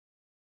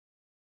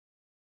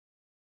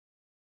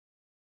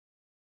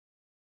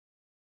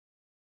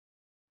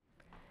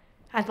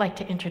I'd like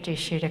to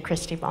introduce you to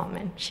Christy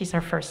Bauman. She's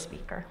our first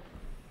speaker.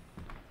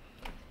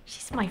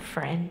 She's my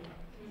friend.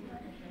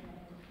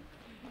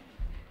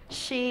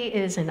 She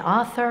is an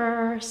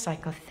author,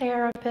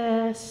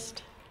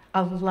 psychotherapist,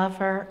 a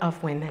lover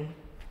of women.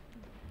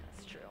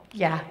 That's true.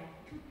 Yeah.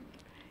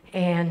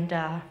 And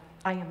I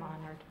am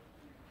honored.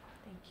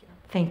 Thank you.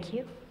 Thank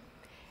you.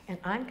 And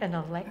I'm going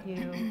to let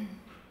you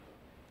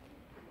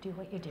do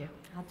what you do.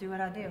 I'll do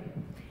what I do.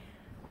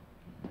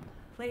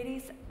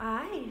 Ladies,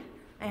 I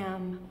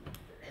am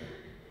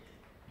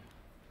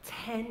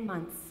 10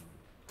 months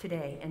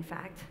today, in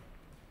fact,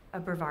 a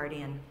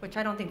Brevardian, which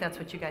I don't think that's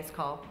what you guys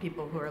call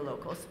people who are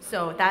locals.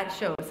 So that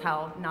shows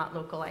how not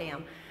local I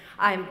am.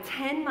 I'm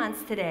 10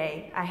 months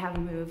today. I have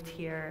moved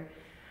here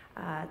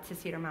to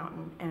Cedar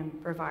Mountain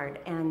and Brevard.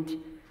 And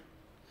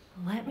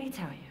let me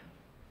tell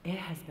you, it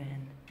has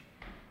been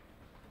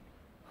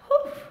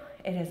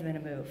a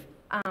move.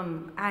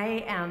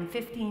 I am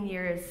 15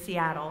 years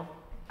Seattle.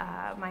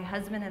 My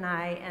husband and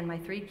I and my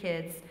 3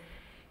 kids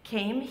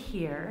came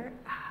here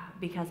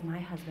because my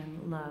husband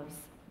loves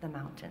the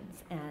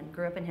mountains and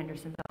grew up in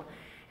Hendersonville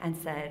and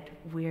said,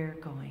 we're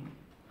going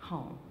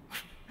home.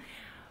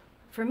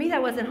 For me,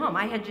 that wasn't home.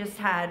 I had just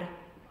had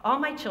all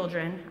my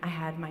children. I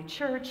had my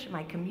church,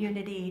 my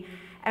community,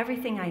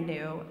 everything I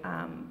knew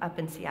up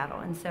in Seattle.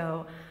 And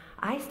so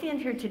I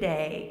stand here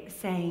today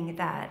saying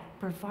that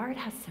Brevard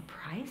has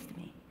surprised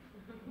me.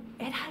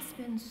 It has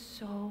been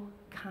so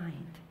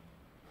kind.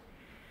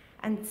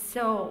 And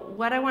so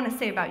what I want to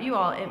say about you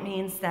all, it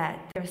means that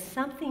there's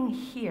something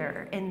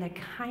here in the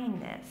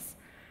kindness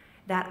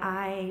that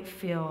I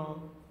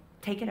feel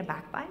taken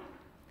aback by.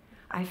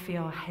 I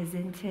feel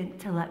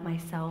hesitant to let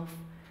myself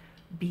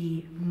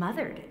be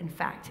mothered. In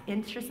fact,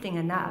 interesting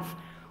enough,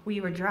 we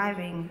were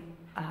driving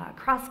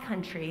cross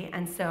country,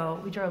 and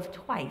so we drove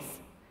twice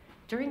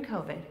during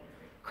COVID,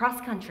 cross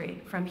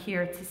country from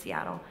here to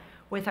Seattle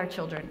with our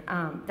children.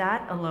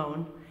 That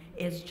alone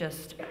is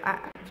just,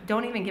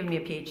 don't even give me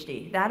a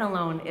PhD. That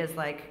alone is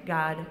like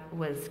God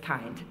was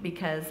kind,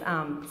 because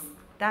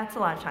that's a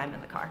lot of time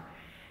in the car.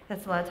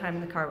 That's a lot of time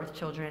in the car with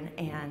children,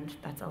 and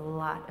that's a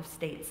lot of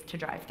states to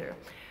drive through.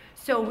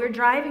 So we're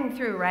driving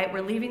through, right?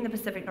 We're leaving the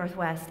Pacific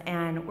Northwest,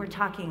 and we're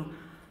talking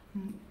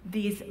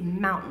these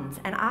mountains.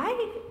 And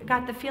I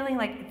got the feeling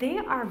like they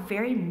are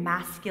very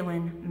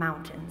masculine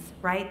mountains,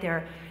 right?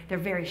 They're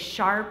very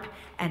sharp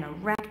and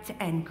erect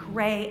and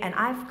gray, and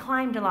I've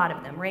climbed a lot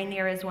of them.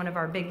 Rainier is one of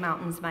our big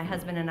mountains my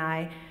husband and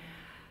I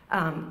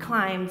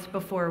climbed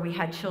before we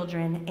had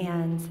children,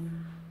 and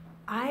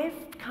I've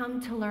come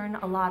to learn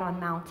a lot on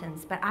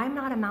mountains, but I'm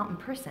not a mountain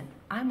person.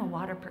 I'm a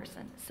water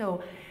person.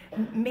 So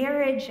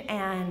marriage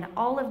and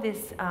all of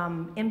this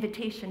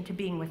invitation to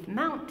being with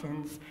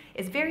mountains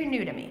is very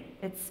new to me.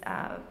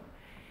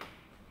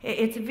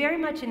 It's very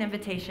much an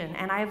invitation,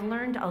 and I've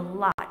learned a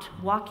lot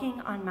walking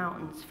on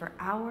mountains for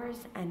hours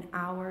and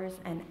hours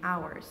and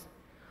hours.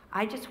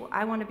 I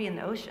want to be in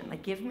the ocean.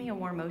 Like, give me a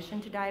warm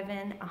ocean to dive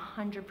in,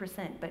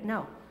 100%. But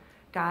no,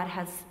 God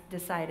has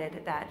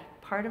decided that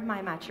part of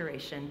my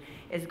maturation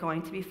is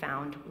going to be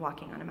found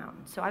walking on a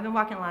mountain. So I've been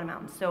walking a lot of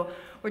mountains. So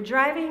we're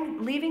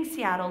driving, leaving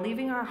Seattle,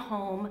 leaving our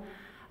home.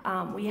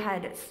 We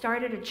had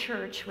started a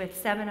church with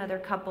 7 other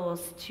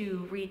couples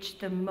to reach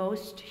the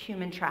most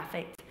human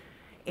trafficked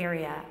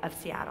area of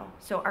Seattle.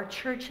 So our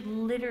church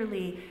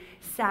literally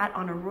sat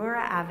on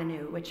Aurora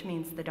Avenue, which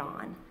means the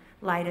dawn.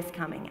 Light is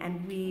coming.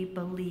 And we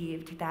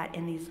believed that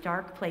in these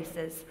dark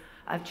places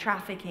of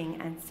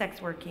trafficking and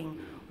sex working,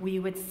 we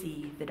would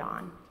see the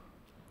dawn.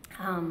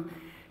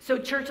 So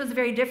church was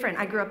very different.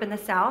 I grew up in the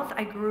South.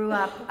 I grew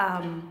up,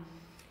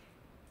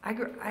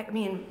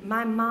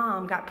 my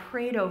mom got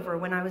prayed over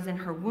when I was in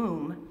her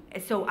womb.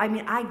 So,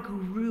 I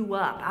grew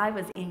up. I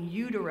was in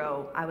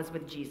utero. I was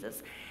with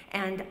Jesus.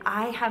 And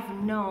I have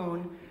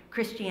known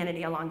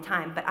Christianity a long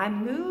time. But I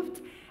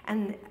moved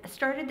and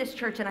started this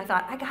church, and I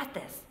thought, I got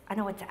this. I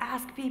know what to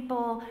ask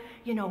people.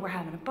 You know, we're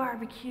having a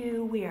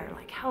barbecue. We are,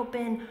 like,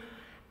 helping.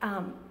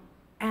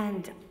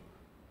 And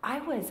I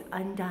was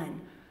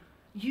undone.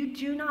 You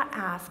do not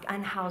ask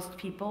unhoused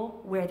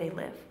people where they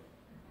live.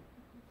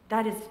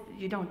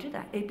 You don't do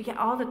that.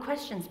 All the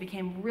questions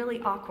became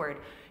really awkward.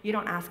 You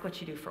don't ask what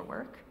you do for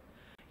work.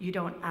 You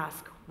don't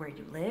ask where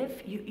you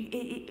live.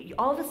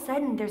 All of a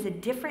sudden, there's a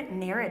different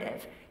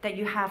narrative that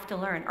you have to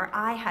learn, or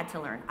I had to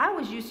learn. I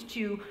was used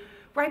to,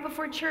 right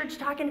before church,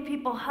 talking to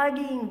people,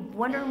 hugging,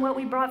 wondering what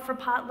we brought for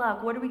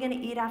potluck. What are we going to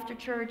eat after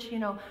church?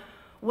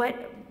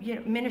 What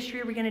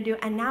ministry are we going to do?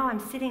 And now I'm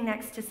sitting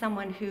next to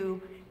someone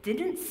who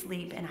didn't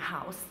sleep in a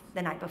house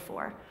the night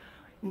before,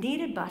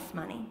 needed bus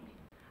money,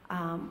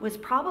 was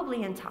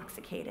probably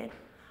intoxicated,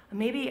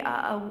 maybe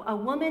a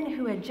woman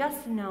who had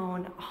just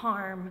known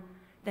harm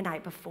the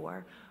night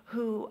before,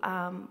 who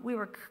we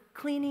were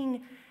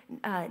cleaning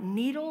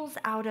needles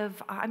out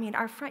of,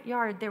 our front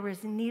yard, there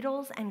was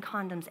needles and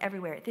condoms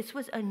everywhere. This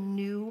was a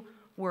new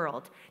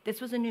world.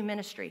 This was a new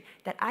ministry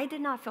that I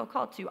did not feel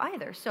called to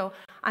either. So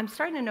I'm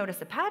starting to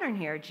notice a pattern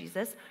here,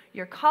 Jesus.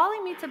 You're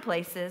calling me to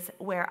places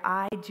where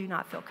I do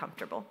not feel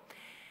comfortable.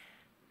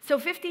 So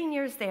 15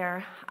 years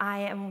there,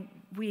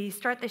 we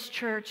start this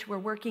church. We're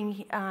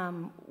working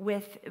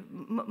with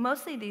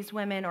mostly these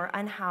women or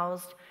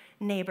unhoused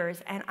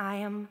neighbors, and I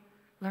am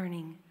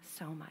learning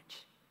so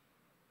much.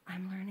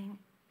 I'm learning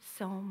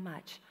so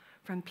much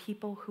from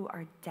people who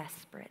are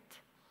desperate.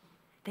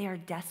 They are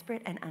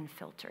desperate and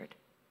unfiltered.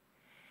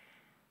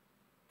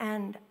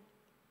 And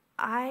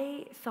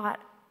I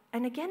thought,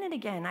 and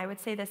again, I would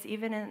say this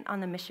even on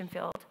the mission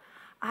field,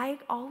 I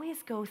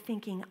always go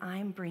thinking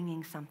I'm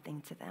bringing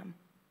something to them.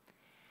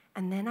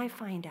 And then I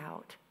find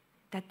out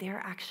that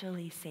they're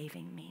actually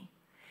saving me,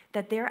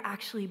 that they're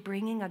actually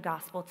bringing a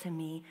gospel to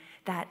me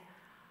that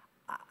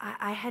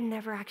I had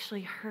never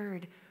actually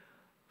heard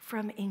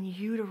from in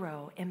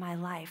utero in my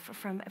life,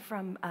 from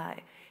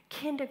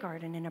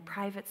kindergarten in a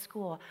private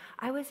school.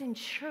 I was in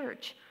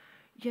church,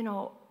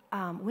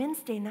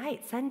 Wednesday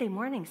night, Sunday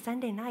morning,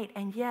 Sunday night,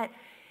 and yet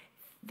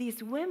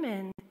these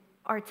women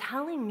are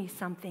telling me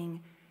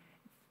something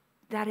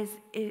that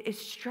is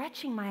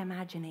stretching my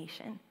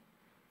imagination.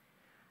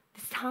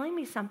 It's telling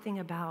me something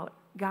about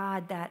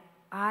God that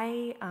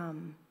I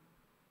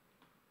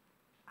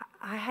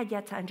had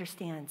yet to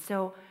understand.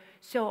 So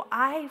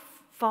I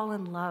fall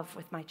in love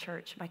with my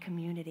church, my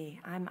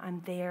community.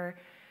 I'm there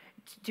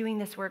doing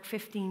this work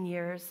 15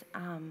 years.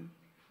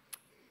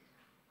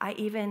 I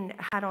even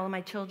had all of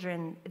my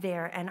children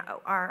there, and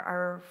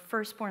our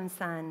firstborn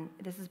son,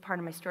 this is part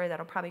of my story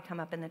that'll probably come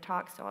up in the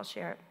talk, so I'll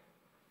share it.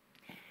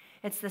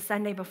 It's the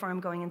Sunday before I'm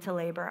going into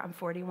labor. I'm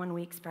 41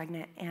 weeks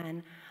pregnant,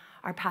 and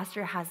our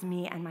pastor has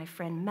me and my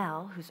friend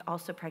Mel, who's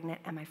also pregnant,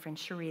 and my friend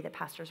Cherie, the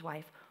pastor's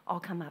wife, all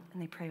come up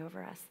and they pray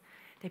over us.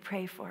 They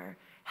pray for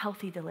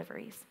healthy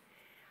deliveries.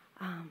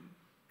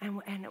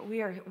 And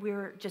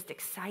we're just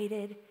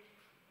excited.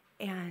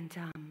 And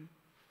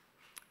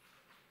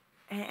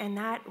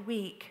that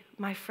week,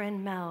 my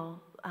friend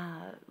Mel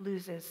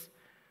loses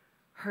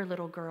her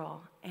little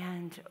girl,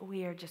 and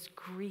we are just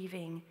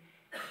grieving.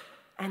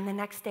 And the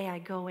next day I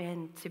go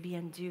in to be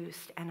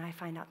induced, and I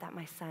find out that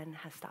my son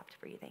has stopped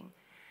breathing,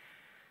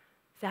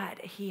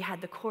 that he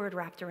had the cord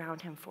wrapped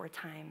around him 4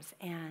 times,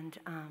 and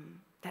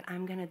that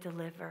I'm going to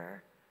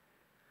deliver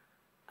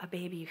a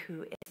baby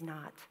who is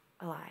not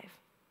alive.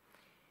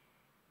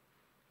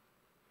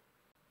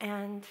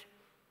 And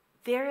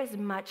there is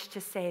much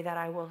to say that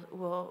I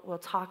will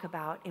talk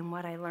about in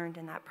what I learned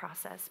in that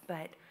process,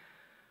 but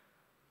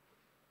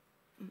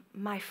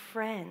my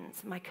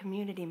friends, my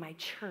community, my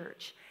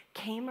church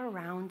came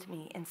around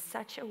me in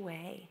such a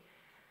way.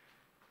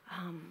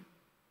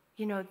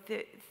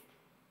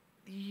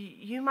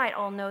 You might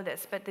all know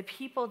this, but the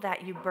people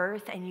that you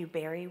birth and you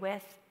bury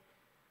with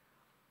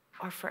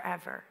are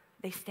forever.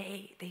 They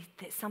stay.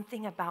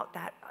 Something about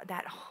that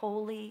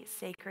holy,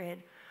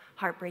 sacred,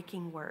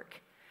 heartbreaking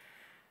work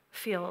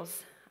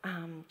feels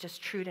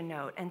just true to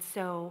note. And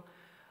so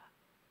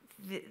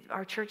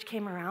our church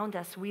came around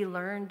us. We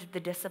learned the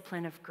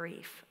discipline of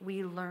grief.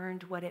 We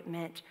learned what it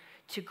meant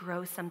to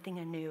grow something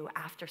anew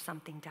after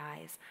something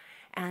dies.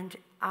 And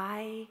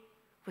I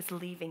was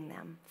leaving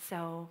them.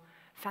 So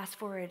fast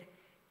forward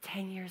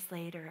 10 years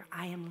later,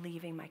 I am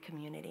leaving my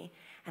community.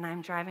 And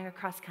I'm driving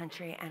across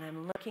country, and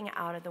I'm looking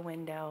out of the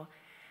window.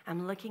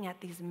 I'm looking at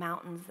these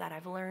mountains that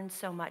I've learned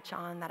so much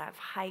on, that I've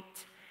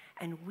hiked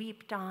and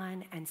weeped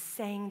on and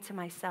sang to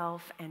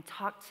myself and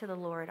talked to the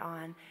Lord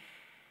on.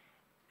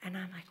 And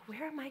I'm like,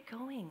 where am I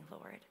going,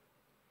 Lord?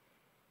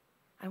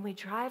 And we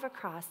drive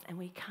across and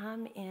we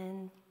come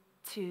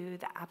into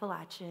the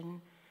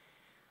Appalachian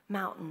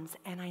Mountains,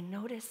 and I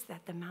notice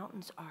that the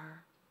mountains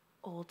are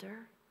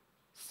older,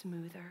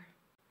 smoother.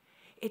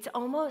 It's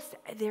almost,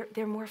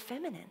 they're more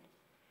feminine.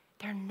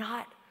 They're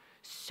not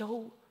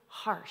so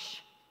harsh.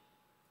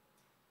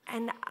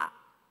 I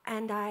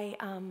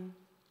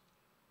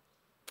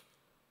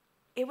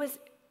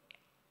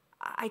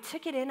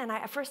took it in, and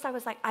at first I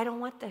was like, I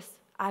don't want this.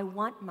 I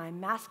want my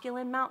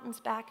masculine mountains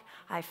back.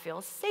 I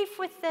feel safe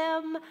with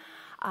them.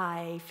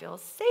 I feel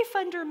safe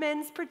under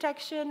men's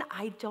protection.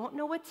 I don't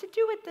know what to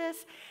do with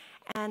this.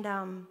 And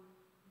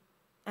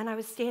I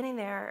was standing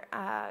there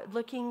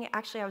looking,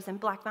 actually I was in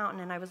Black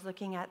Mountain, and I was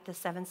looking at the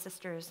Seven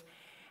Sisters,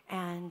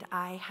 and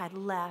I had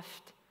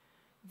left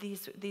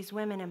these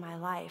women in my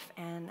life,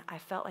 and I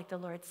felt like the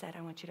Lord said,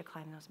 I want you to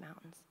climb those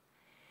mountains.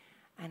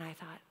 And I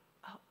thought,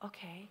 oh,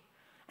 okay.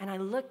 And I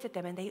looked at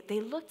them, and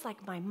they looked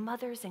like my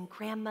mothers and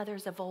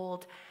grandmothers of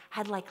old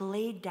had like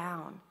laid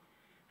down.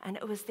 And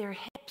it was their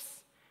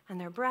hips and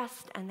their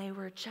breasts, and they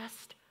were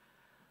just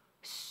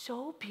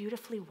so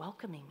beautifully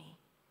welcoming me.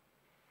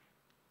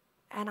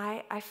 And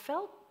I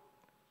felt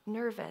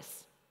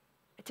nervous.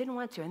 I didn't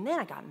want to. And then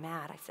I got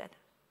mad. I said,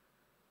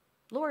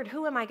 Lord,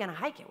 who am I going to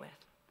hike it with?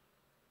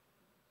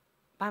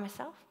 By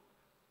myself?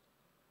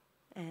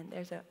 And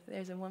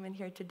there's a woman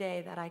here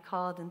today that I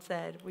called and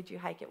said, would you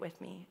hike it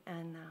with me?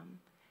 And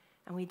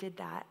we did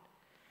that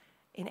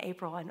in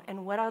April.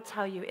 And what I'll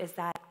tell you is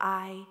that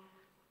I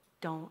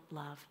don't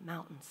love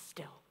mountains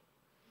still.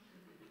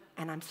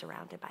 And I'm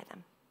surrounded by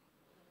them.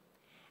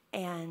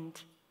 And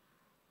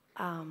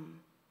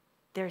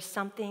there's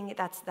something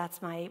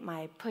that's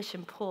my push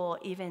and pull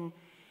even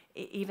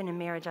even in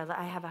marriage,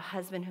 I have a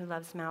husband who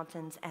loves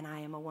mountains, and I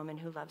am a woman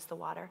who loves the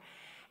water.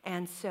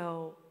 And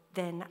so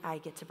then I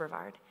get to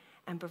Brevard,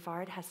 and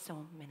Brevard has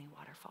so many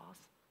waterfalls.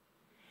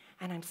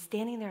 And I'm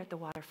standing there at the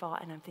waterfall,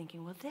 and I'm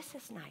thinking, well, this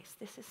is nice.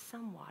 This is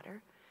some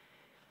water.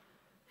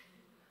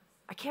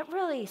 I can't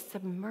really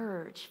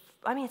submerge.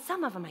 I mean,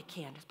 some of them I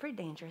can. It's pretty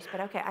dangerous,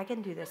 but okay, I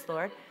can do this,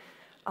 Lord.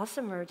 I'll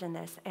submerge in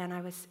this. And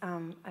I was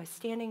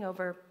standing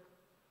over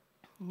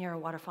near a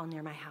waterfall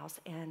near my house,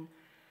 and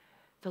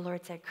the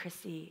Lord said,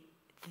 Christy,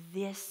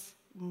 this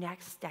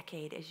next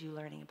decade is you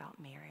learning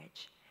about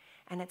marriage.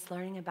 And it's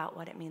learning about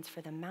what it means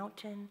for the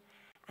mountain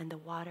and the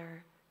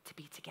water to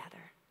be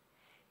together,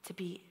 to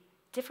be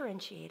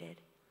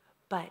differentiated,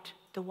 but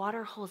the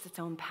water holds its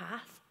own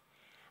path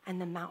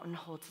and the mountain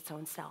holds its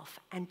own self,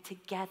 and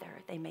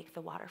together they make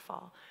the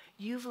waterfall.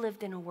 You've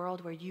lived in a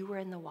world where you were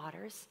in the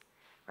waters,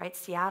 right?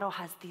 Seattle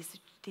has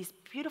these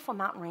beautiful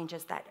mountain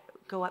ranges that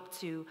go up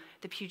to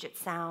the Puget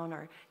Sound,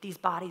 or these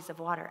bodies of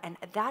water, and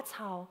that's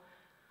how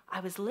I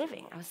was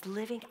living. I was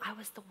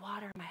the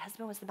water, my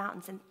husband was the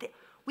mountains, and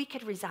we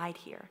could reside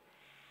here.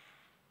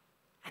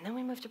 And then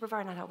we moved to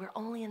Brevard, and I thought, we're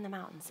only in the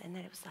mountains. And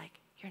then it was like,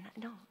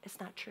 no, it's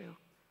not true.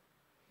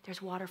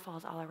 There's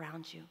waterfalls all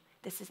around you.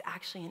 This is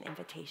actually an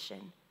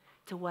invitation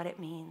to what it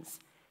means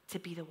to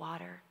be the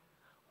water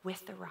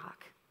with the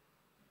rock,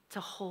 to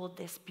hold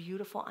this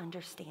beautiful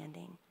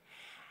understanding.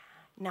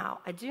 Now,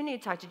 I do need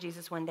to talk to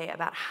Jesus one day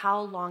about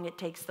how long it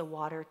takes the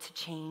water to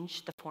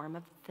change the form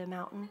of the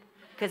mountain,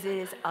 because it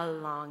is a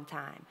long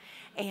time.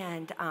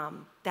 And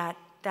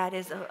that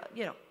is,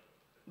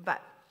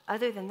 but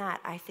other than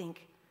that, I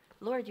think,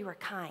 Lord, you are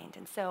kind.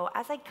 And so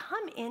as I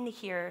come in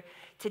here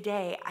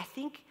today, I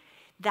think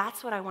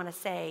that's what I want to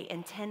say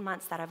in 10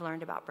 months that I've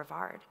learned about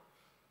Brevard.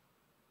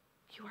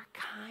 You are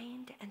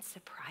kind and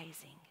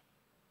surprising.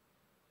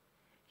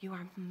 You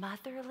are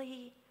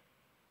motherly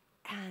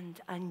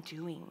and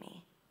undoing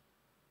me.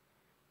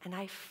 And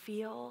I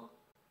feel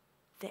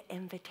the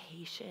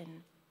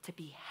invitation to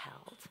be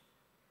held.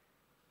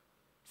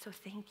 So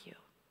thank you.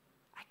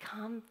 I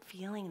come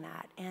feeling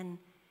that, and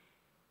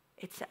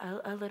it's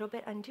a little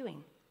bit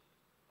undoing.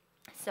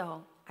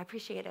 So I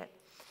appreciate it.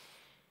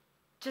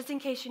 Just in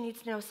case you need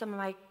to know some of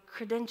my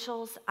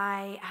credentials,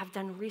 I have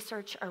done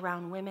research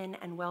around women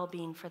and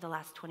well-being for the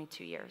last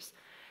 22 years.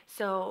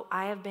 So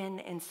I have been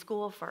in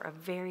school for a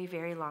very,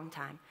 very long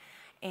time.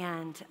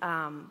 And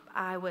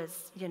I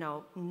was,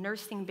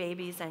 nursing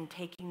babies and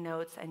taking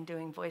notes and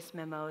doing voice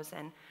memos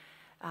and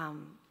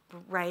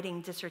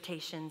writing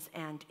dissertations,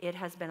 and it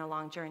has been a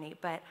long journey.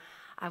 But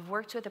I've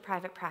worked with a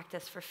private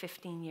practice for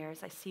 15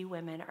 years. I see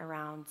women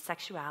around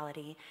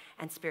sexuality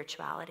and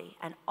spirituality,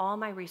 and all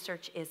my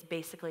research is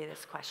basically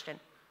this question.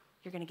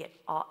 You're going to get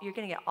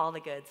all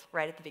the goods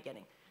right at the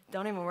beginning.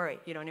 Don't even worry.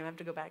 You don't even have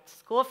to go back to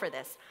school for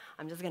this.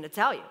 I'm just going to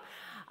tell you.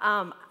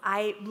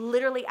 I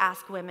literally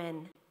ask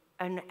women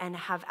and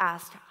have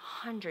asked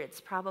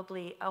hundreds,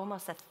 probably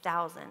almost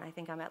 1,000. I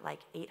think I'm at like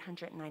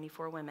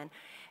 894 women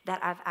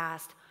that I've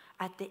asked,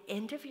 at the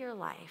end of your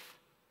life,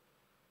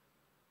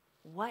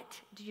 what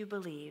do you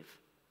believe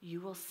you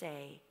will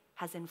say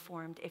has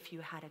informed if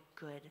you had a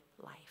good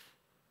life?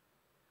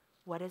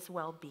 What is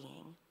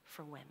well-being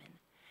for women?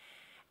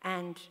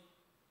 And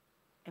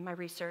in my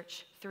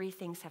research, 3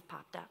 things have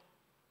popped up.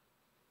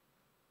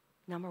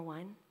 Number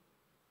 1,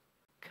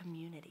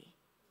 community.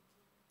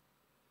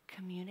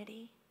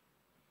 Community,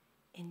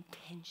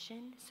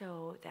 intention,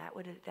 so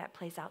that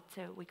plays out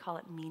to, we call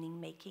it meaning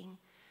making.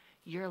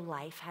 Your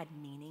life had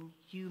meaning.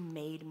 You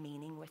made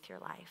meaning with your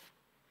life.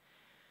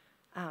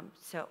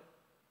 So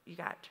you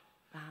got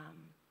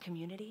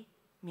community,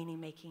 meaning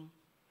making,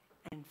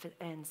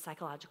 and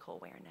psychological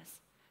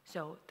awareness.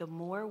 So the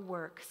more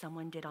work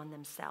someone did on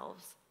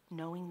themselves,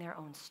 knowing their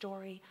own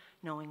story,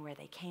 knowing where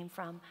they came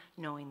from,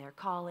 knowing their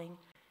calling,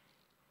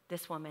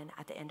 this woman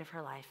at the end of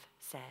her life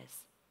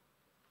says,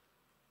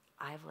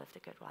 I've lived a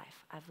good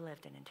life. I've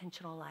lived an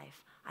intentional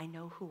life. I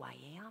know who I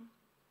am.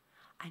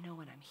 I know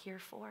what I'm here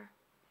for.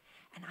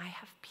 And I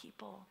have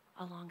people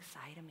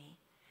alongside of me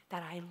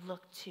that I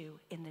look to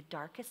in the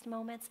darkest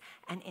moments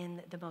and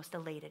in the most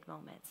elated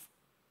moments.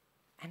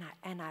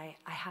 And I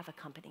have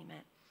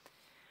accompaniment.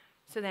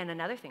 So then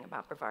another thing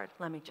about Brevard,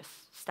 let me just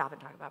stop and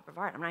talk about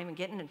Brevard. I'm not even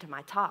getting into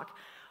my talk.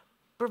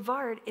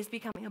 Brevard is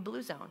becoming a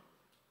blue zone.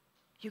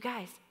 You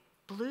guys,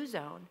 blue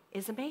zone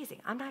is amazing.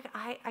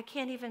 I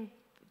can't even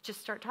just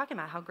start talking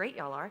about how great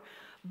y'all are.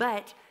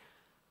 But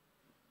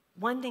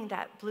one thing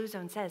that blue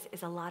zone says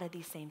is a lot of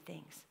these same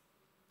things.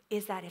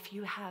 Is that if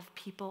you have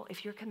people,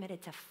 if you're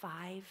committed to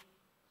 5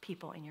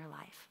 people in your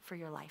life for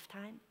your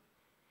lifetime,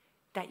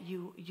 that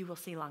you will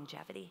see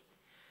longevity.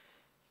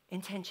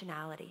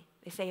 Intentionality.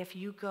 They say if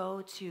you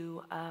go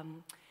to,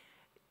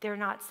 they're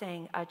not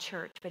saying a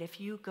church, but if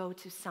you go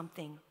to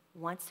something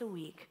once a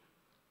week,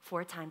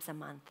 4 times a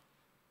month,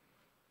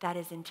 that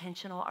is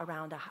intentional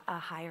around a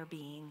higher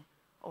being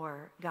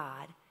or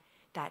God,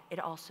 that it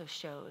also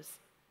shows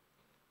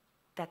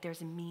that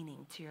there's a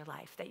meaning to your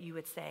life, that you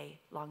would say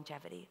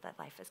longevity, that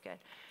life is good.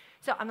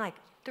 So I'm like,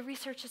 the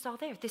research is all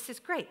there. This is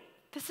great.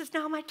 This is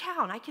now my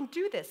town. I can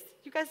do this.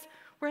 You guys,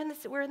 we're in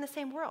the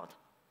same world.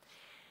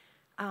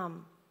 But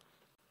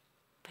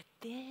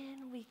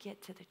then we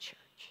get to the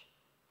church,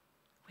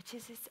 which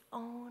is its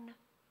own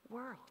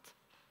world.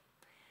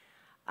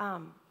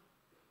 And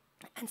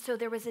so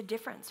there was a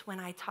difference when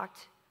I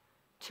talked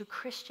to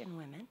Christian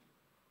women,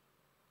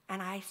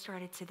 and I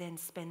started to then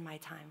spend my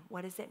time.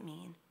 What does it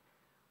mean?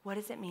 What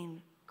does it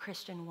mean,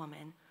 Christian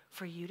woman,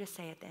 for you to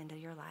say at the end of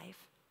your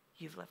life,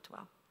 you've lived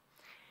well?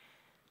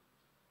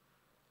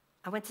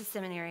 I went to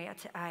seminary.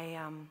 I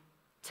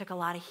took a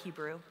lot of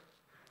Hebrew,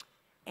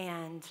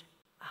 and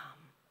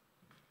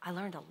I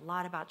learned a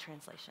lot about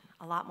translation,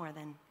 a lot more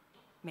than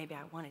maybe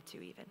I wanted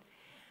to even.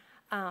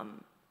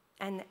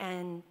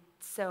 And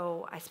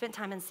so I spent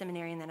time in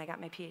seminary, and then I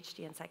got my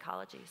PhD in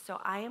psychology. So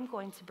I am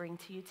going to bring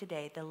to you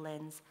today the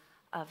lens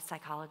of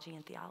psychology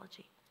and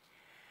theology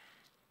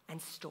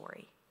and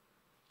story.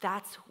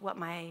 That's what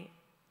my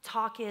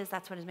talk is.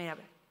 That's what it's made of.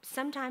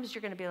 Sometimes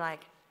you're going to be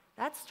like,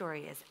 that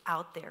story is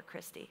out there,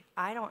 Christy.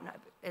 I don't know.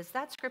 Is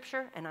that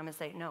scripture? And I'm going to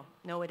say,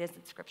 no, it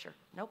isn't scripture.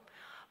 Nope.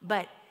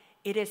 But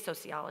it is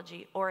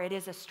sociology, or it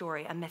is a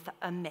story,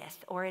 a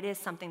myth, or it is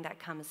something that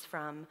comes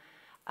from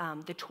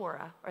the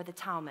Torah or the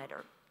Talmud,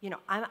 or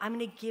I'm going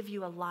to give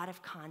you a lot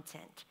of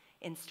content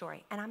in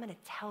story, and I'm going to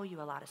tell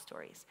you a lot of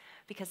stories,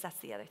 because that's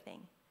the other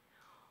thing.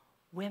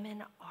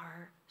 Women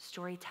are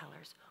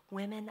storytellers.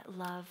 Women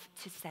love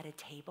to set a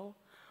table.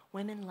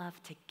 Women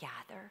love to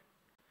gather.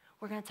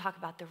 We're going to talk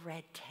about the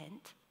red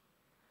tent.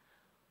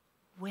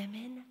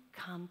 Women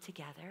come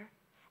together,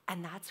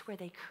 and that's where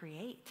they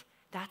create.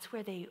 That's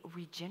where they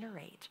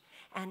regenerate.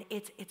 And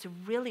it's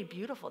really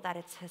beautiful that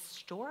it's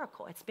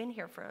historical. It's been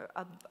here for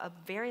a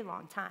very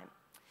long time.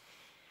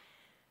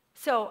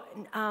 So,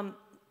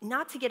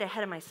 not to get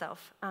ahead of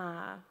myself,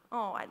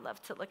 I'd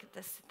love to look at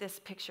this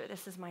picture.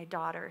 This is my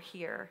daughter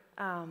here.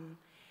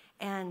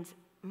 And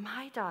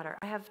my daughter,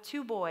 I have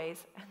 2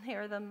 boys, and they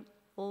are the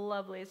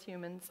loveliest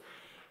humans.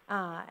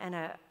 And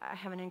I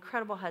have an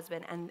incredible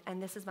husband,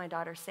 and this is my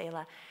daughter,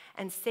 Selah.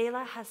 And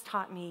Selah has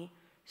taught me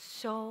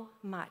so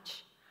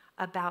much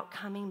about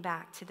coming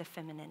back to the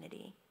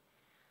femininity.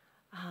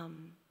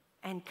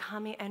 And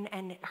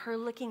her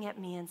looking at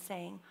me and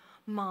saying,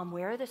 Mom,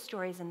 where are the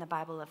stories in the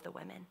Bible of the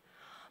women?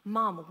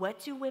 Mom,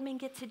 what do women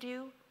get to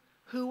do?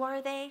 Who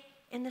are they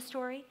in the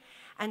story?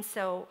 And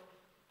so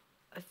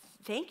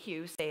thank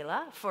you,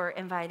 Selah, for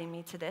inviting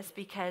me to this,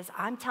 because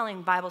I'm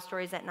telling Bible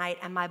stories at night,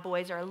 and my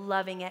boys are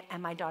loving it,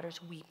 and my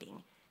daughter's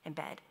weeping in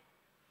bed.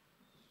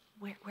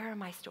 Where are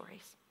my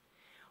stories?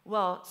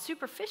 Well,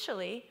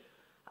 superficially,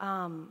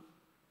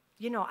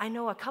 I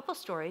know a couple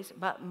stories,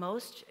 but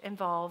most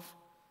involve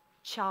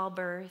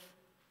childbirth,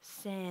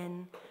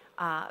 sin.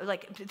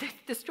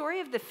 The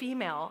story of the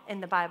female in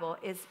the Bible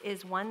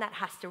is one that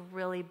has to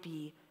really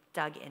be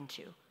dug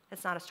into.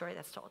 It's not a story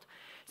that's told.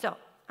 So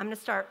I'm going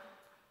to start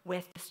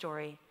with the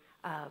story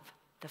of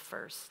the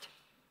first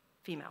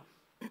female.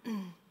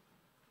 I'm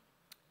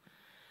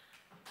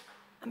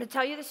going to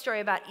tell you the story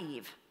about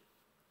Eve.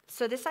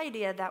 So this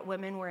idea that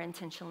women were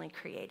intentionally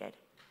created.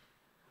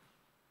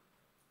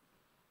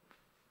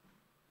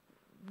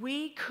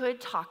 We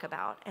could talk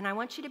about, and I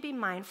want you to be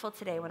mindful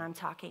today when I'm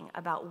talking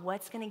about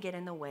what's going to get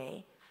in the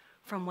way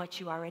from what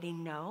you already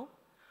know,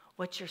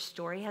 what your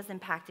story has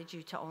impacted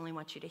you to only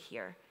want you to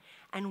hear,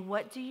 and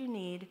what do you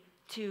need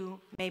to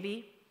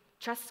maybe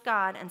trust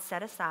God and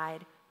set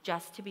aside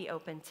just to be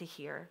open to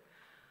hear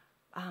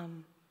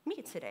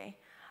me today.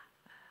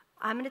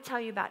 I'm going to tell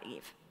you about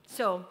Eve.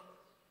 So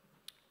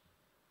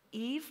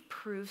Eve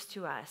proves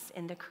to us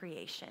in the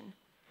creation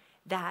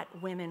that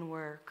women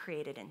were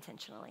created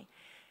intentionally.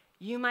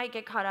 You might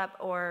get caught up,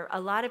 or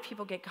a lot of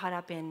people get caught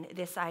up in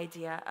this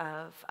idea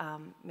of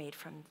made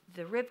from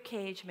the rib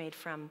cage, made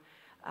from,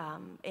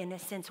 in a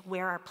sense,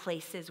 where our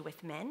place is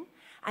with men.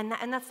 And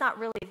that's not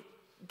really,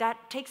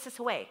 that takes us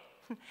away.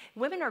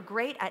 Women are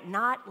great at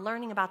not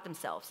learning about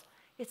themselves.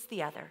 It's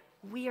the other.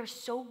 We are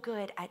so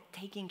good at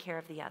taking care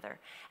of the other.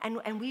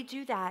 And we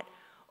do that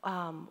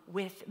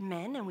with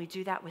men, and we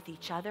do that with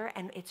each other.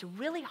 And it's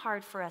really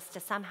hard for us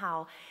to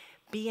somehow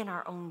be in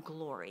our own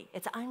glory.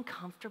 It's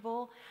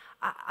uncomfortable.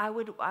 I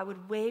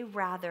would way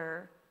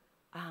rather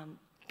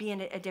be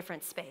in a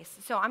different space.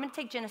 So I'm going to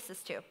take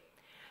Genesis 2.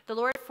 The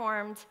Lord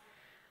formed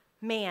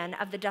man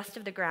of the dust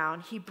of the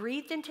ground. He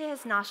breathed into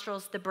his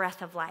nostrils the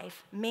breath of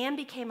life. Man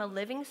became a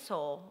living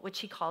soul, which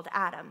he called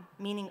Adam,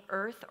 meaning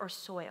earth or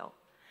soil.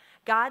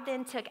 God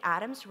then took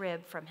Adam's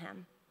rib from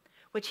him,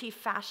 which he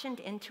fashioned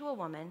into a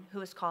woman who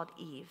was called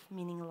Eve,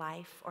 meaning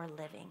life or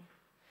living.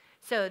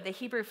 So the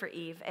Hebrew for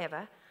Eve,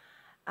 Eva,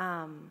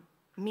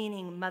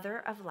 meaning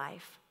mother of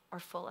life or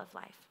full of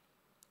life.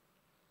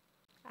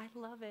 I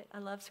love it. I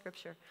love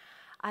Scripture.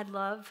 I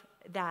love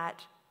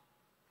that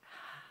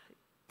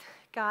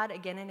God,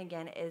 again and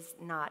again, is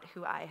not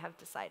who I have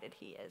decided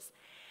he is.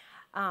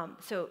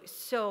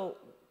 So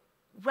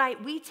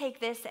we take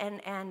this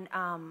and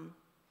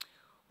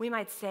we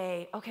might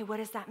say, okay, what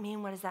does that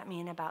mean? What does that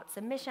mean about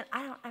submission?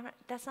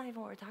 That's not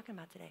even what we're talking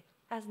about today.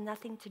 That has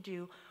nothing to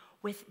do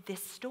with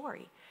this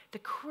story. The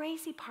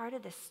crazy part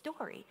of this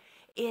story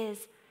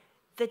is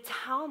the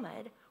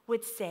Talmud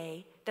would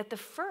say that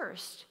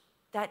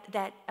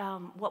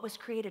what was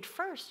created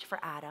first for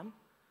Adam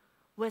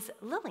was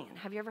Lillian.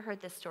 Have you ever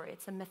heard this story?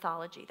 It's a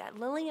mythology that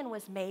Lillian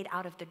was made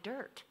out of the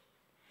dirt,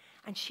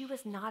 and she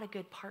was not a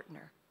good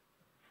partner.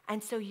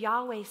 And so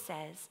Yahweh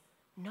says,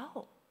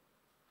 no,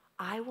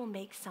 I will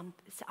make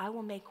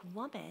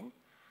woman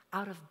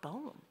out of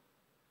bone,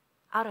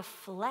 out of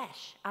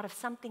flesh, out of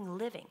something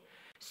living.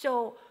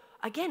 So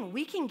again,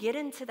 we can get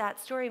into that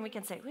story and we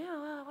can say,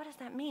 well, what does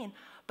that mean?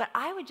 But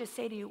I would just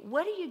say to you,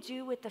 what do you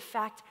do with the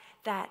fact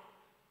that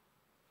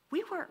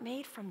we weren't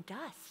made from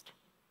dust?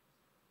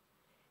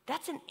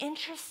 That's an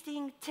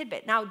interesting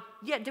tidbit. Now,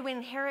 yeah, do we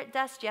inherit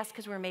dust? Yes,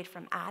 because we were made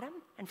from Adam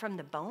and from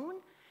the bone.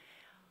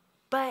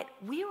 But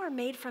we were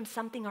made from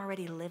something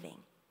already living.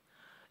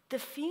 The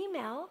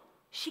female,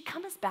 she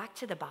comes back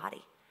to the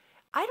body.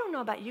 I don't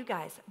know about you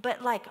guys,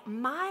 but like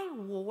my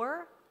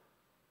war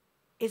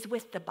is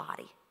with the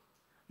body.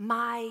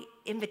 My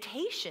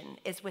invitation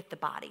is with the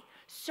body.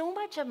 So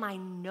much of my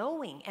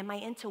knowing and my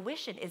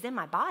intuition is in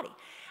my body.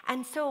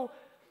 And so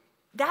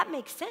that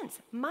makes sense.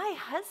 My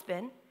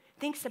husband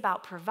thinks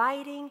about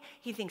providing.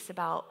 He thinks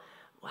about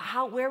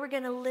where we're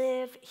going to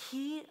live.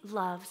 He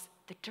loves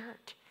the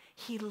dirt.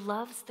 He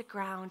loves the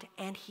ground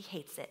and he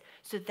hates it.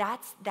 So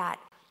that's that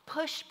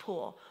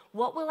push-pull.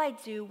 What will I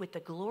do with the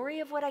glory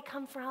of what I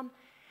come from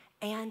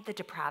and the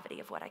depravity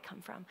of what I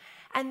come from?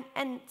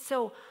 And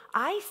so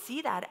I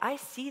see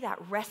that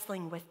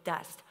wrestling with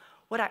dust.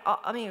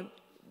 I mean,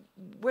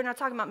 we're not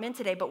talking about men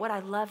today, but what I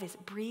love is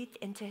breathe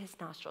into his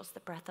nostrils the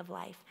breath of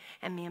life,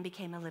 and man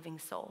became a living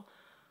soul.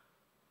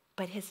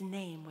 But his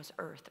name was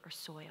earth or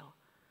soil.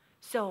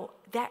 So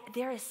that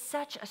there is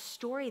such a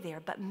story there,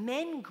 but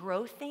men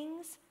grow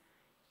things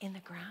in the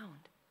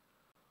ground.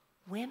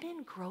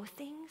 Women grow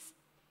things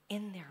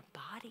in their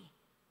body.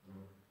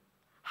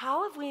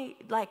 How have we,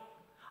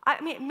 I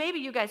mean, maybe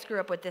you guys grew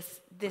up with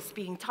this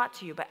being taught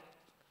to you, but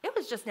it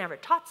was just never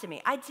taught to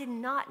me. I did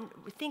not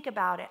think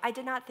about it. I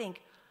did not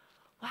think,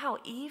 wow,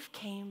 Eve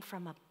came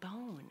from a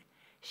bone.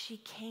 She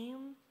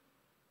came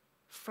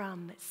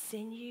from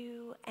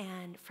sinew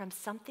and from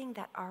something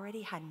that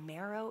already had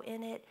marrow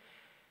in it.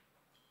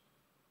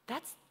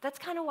 That's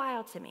kind of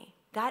wild to me.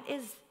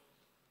 That's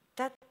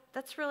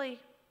really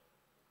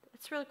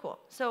cool.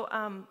 So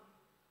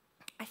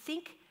I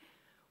think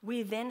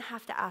we then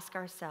have to ask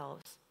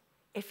ourselves,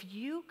 if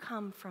you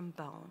come from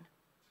bone,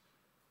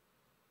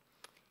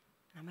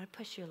 and I'm going to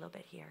push you a little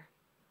bit here,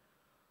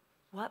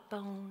 what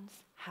bones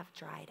have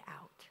dried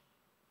out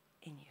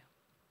in you?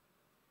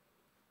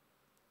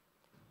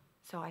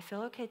 So I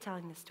feel okay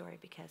telling this story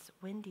because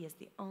Wendy is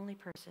the only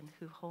person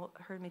who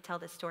heard me tell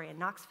this story in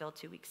Knoxville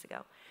 2 weeks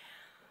ago.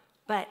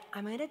 But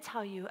I'm going to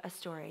tell you a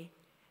story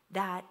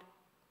that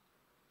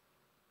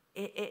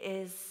it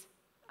is,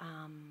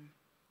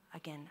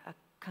 again, a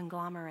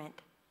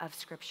conglomerate of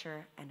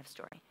scripture and of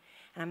story.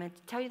 And I'm going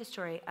to tell you the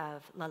story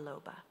of La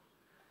Loba.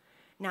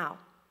 Now,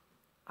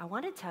 I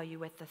want to tell you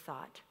with the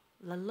thought,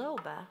 La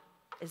Loba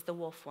is the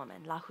wolf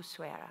woman. La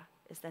Husuera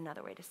is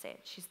another way to say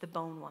it. She's the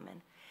bone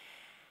woman.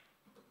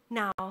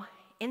 Now,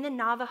 in the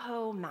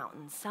Navajo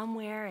mountains,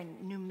 somewhere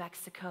in New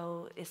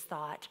Mexico is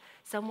thought,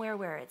 somewhere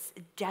where it's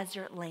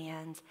desert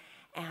land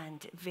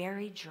and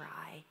very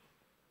dry,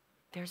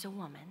 there's a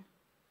woman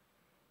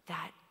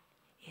that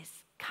is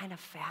kind of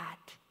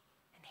fat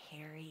and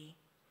hairy.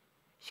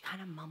 She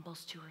kind of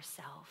mumbles to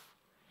herself.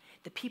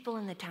 The people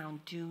in the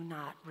town do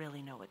not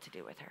really know what to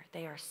do with her.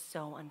 They are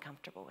so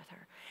uncomfortable with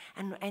her.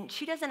 And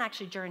she doesn't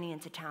actually journey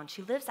into town.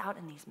 She lives out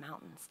in these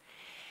mountains.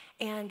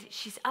 And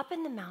she's up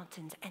in the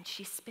mountains, and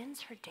she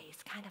spends her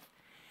days kind of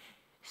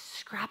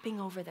scrapping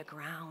over the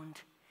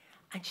ground,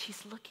 and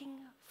she's looking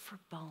for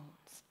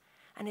bones.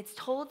 And it's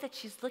told that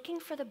she's looking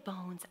for the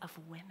bones of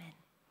women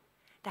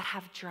that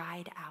have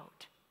dried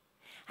out,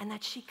 and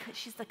that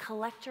she's the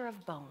collector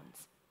of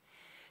bones.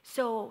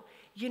 So,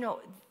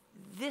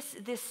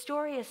 this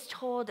story is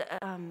told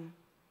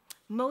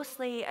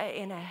mostly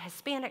in a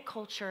Hispanic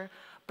culture,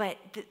 but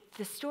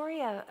the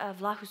story of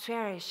La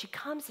Husuera, she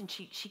comes and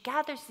she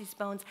gathers these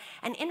bones,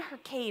 and in her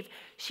cave,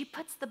 she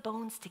puts the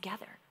bones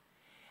together.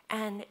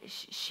 And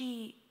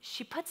she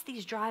puts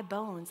these dry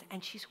bones,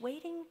 and she's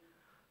waiting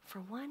for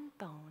one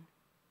bone,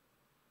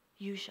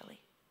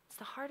 usually. It's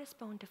the hardest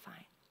bone to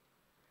find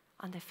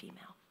on the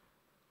female.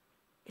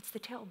 It's the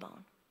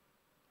tailbone.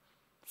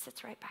 It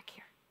sits right back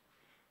here.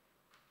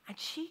 And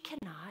she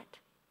cannot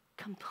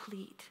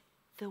complete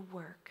the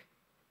work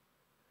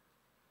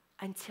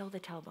until the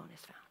tailbone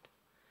is found.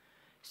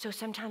 So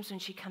sometimes when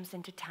she comes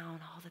into town,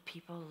 all the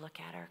people look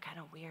at her kind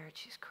of weird.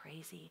 She's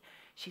crazy.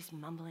 She's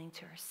mumbling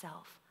to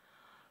herself.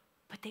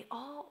 But they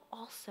all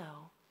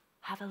also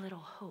have a little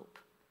hope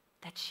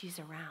that she's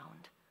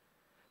around,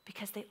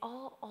 because they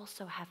all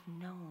also have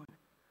known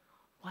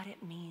what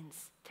it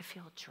means to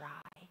feel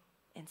dry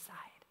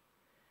inside,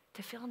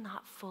 to feel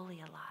not fully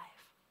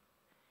alive.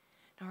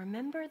 Now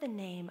remember the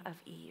name of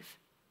Eve,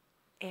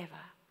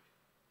 Eva,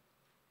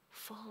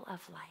 full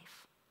of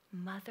life,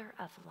 mother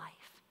of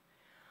life.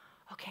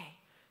 Okay,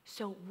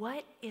 so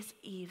what is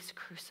Eve's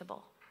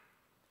crucible?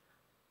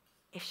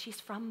 If she's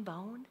from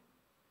bone,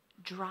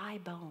 dry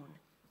bone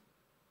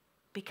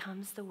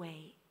becomes the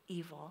way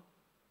evil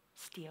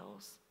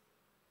steals,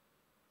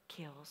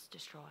 kills,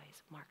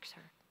 destroys, marks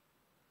her.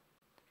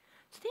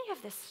 So then you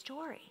have this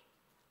story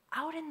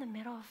out in the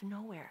middle of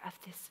nowhere of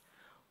this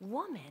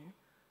woman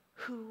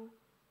who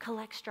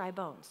collects dry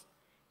bones.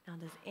 Now,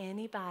 does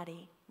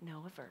anybody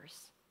know a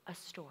verse, a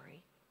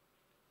story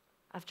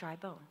of dry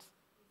bones?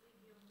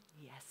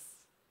 Yes.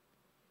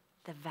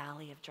 The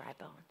Valley of Dry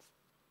Bones.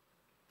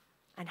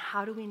 And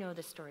how do we know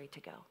the story to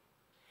go?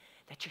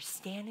 That you're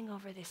standing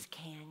over this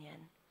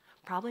canyon,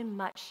 probably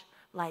much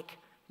like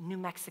New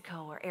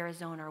Mexico or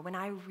Arizona, or when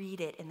I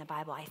read it in the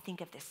Bible, I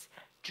think of this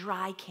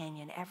dry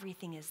canyon.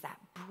 Everything is that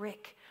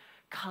brick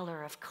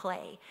color of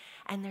clay.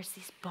 And there's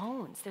these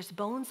bones. There's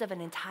bones of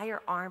an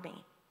entire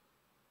army.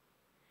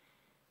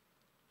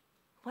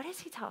 What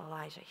does he tell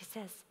Elijah? He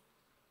says,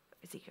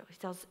 Ezekiel,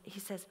 he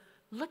says,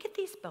 look at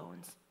these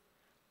bones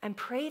and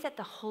pray that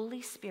the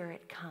Holy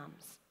Spirit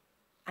comes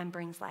and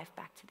brings life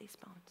back to these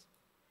bones.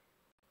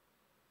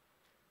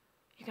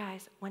 You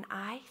guys, when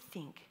I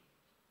think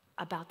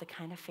about the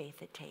kind of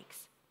faith it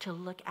takes to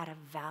look at a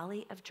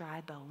valley of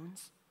dry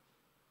bones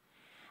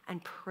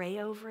and pray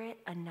over it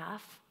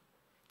enough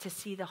to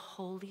see the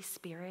Holy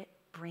Spirit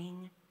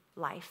bring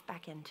life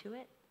back into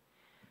it,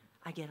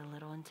 I get a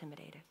little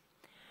intimidated.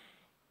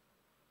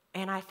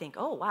 And I think,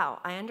 oh,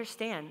 wow, I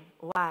understand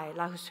why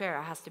La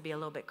Husera has to be a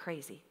little bit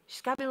crazy.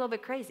 She's got to be a little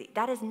bit crazy.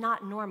 That is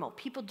not normal.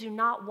 People do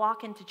not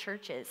walk into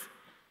churches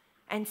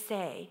and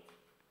say,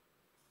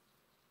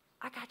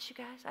 I got you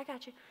guys, I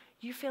got you.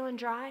 You feeling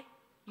dry?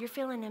 You're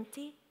feeling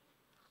empty?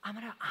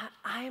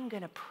 I am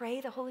going to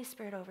pray the Holy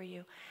Spirit over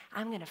you.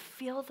 I'm going to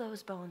fill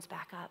those bones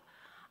back up.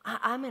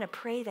 I'm going to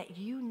pray that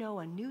you know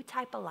a new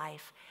type of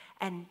life,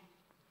 and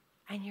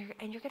you're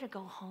going to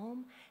go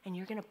home, and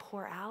you're going to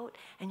pour out,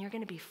 and you're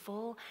going to be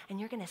full, and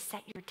you're going to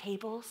set your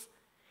tables,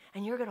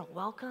 and you're going to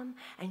welcome,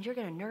 and you're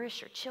going to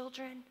nourish your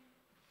children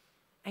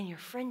and your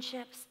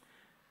friendships.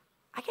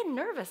 I get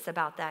nervous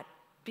about that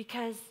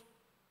because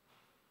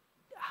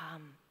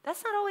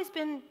that's not always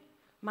been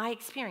my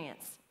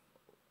experience.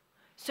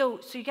 So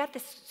you got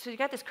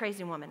this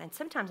crazy woman, and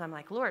sometimes I'm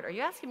like, Lord, are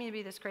you asking me to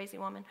be this crazy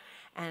woman?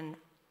 And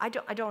I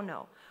don't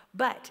know.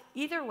 But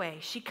either way,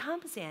 she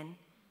comes in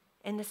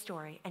the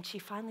story, and she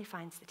finally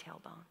finds the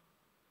tailbone.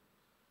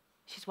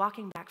 She's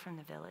walking back from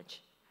the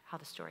village, how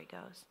the story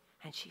goes,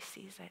 and she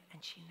sees it,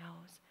 and she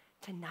knows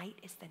tonight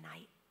is the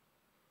night.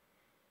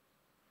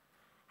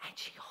 And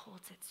she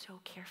holds it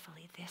so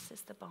carefully. This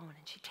is the bone,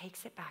 and she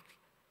takes it back.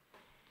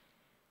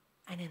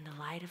 And in the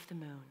light of the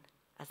moon,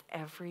 as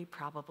every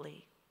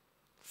probably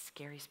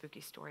scary,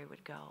 spooky story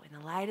would go, in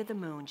the light of the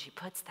moon, she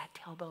puts that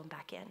tailbone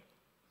back in.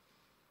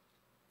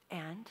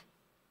 And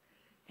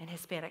in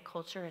Hispanic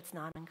culture, it's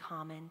not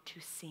uncommon to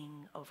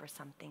sing over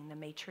something. The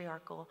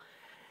matriarchal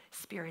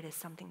spirit is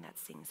something that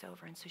sings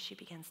over. And so she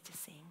begins to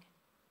sing.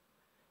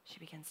 She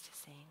begins to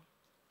sing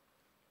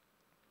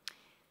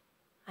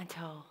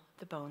until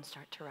the bones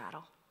start to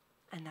rattle.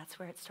 And that's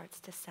where it starts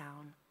to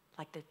sound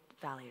like the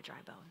Valley of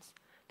Dry Bones.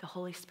 The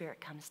Holy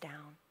Spirit comes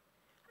down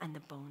and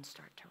the bones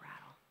start to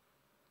rattle.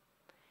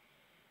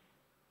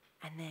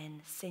 And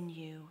then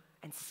sinew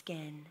and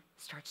skin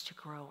starts to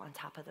grow on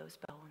top of those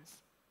bones.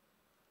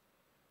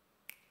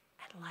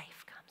 And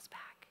life comes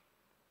back.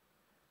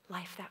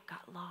 Life that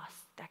got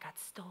lost, that got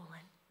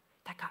stolen,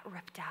 that got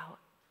ripped out.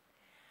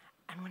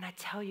 And when I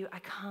tell you, I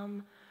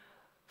come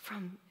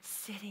from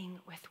sitting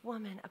with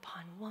woman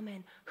upon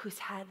woman who's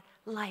had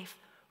life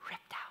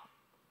ripped out,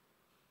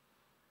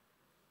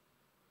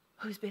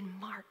 who's been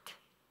marked,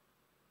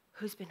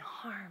 who's been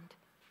harmed,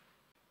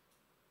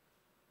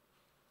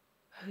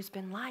 who's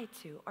been lied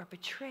to or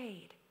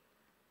betrayed.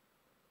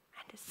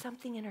 And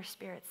something in her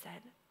spirit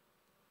said,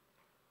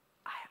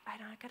 I'm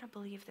not going to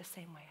believe the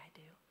same way I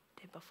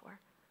did before.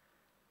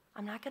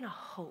 I'm not going to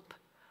hope.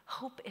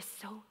 Hope is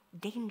so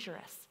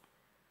dangerous.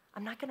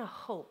 I'm not going to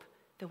hope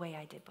the way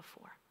I did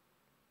before.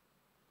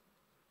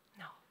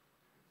 No.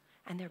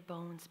 And their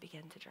bones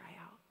begin to dry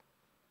out.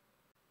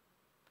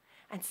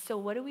 And so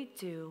what do we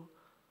do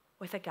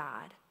with a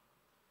God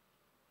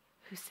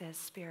who says,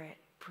 Spirit,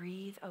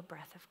 breathe, O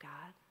breath of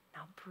God.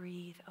 Now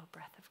breathe, O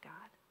breath of God.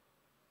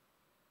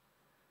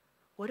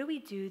 What do we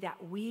do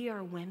that we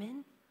are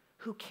women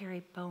who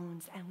carry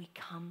bones and we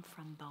come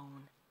from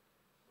bone?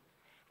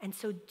 And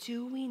so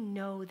do we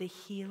know the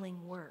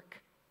healing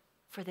work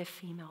for the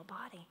female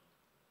body?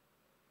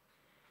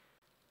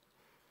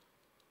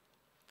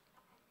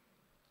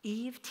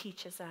 Eve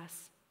teaches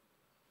us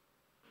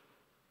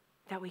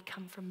that we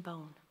come from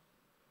bone,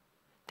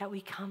 that we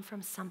come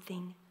from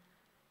something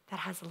that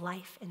has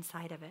life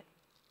inside of it.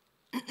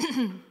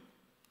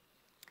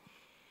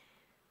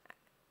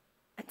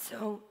 And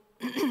so,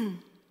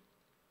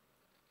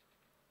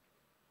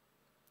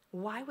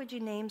 why would you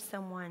name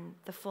someone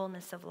the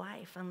fullness of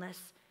life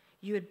unless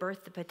you had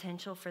birthed the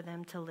potential for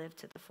them to live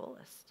to the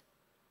fullest?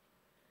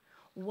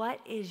 What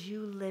is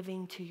you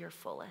living to your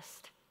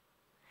fullest?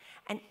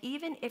 And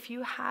even if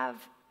you have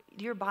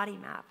your body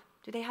map.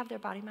 Do they have their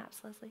body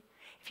maps, Leslie?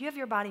 If you have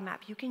your body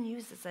map, you can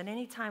use this at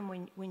any time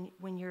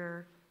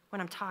when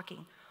I'm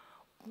talking.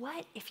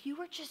 What if you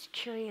were just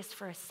curious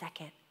for a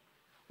second,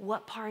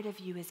 what part of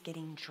you is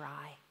getting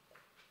dry?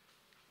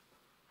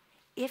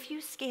 If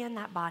you scan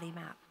that body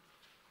map,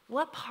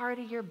 what part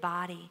of your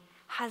body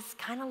has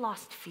kind of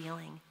lost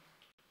feeling,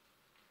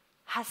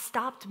 has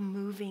stopped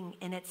moving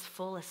in its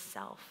fullest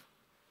self?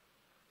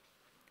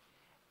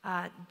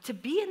 To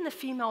be in the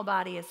female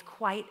body is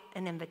quite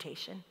an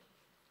invitation,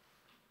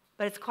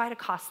 but it's quite a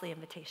costly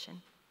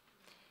invitation.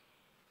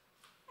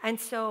 And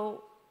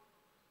so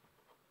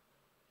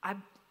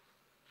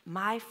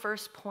my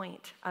first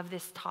point of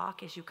this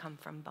talk is you come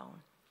from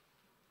bone.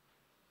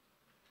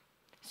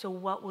 So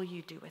what will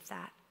you do with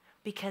that?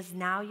 Because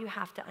now you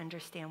have to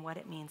understand what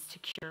it means to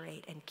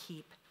curate and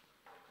keep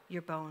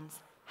your bones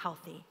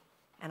healthy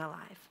and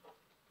alive.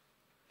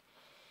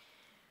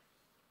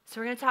 So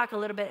we're going to talk a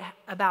little bit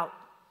about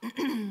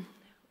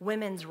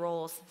women's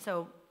roles.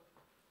 So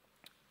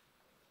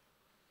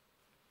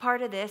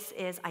part of this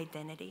is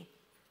identity,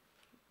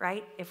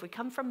 right? If we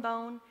come from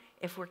bone,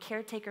 if we're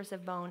caretakers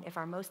of bone, if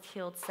our most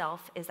healed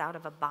self is out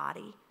of a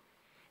body,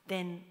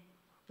 then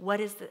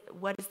what is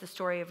the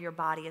story of your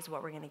body is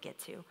what we're going to get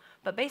to.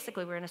 But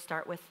basically, we're going to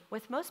start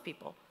with most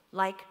people,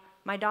 like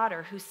my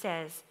daughter who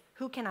says,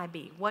 who can I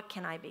be? What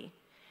can I be?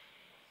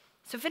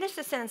 So finish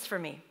the sentence for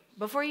me.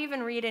 Before you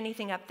even read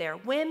anything up there,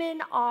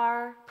 women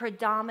are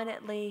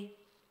predominantly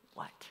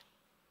what?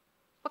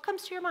 What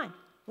comes to your mind?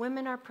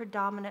 Women are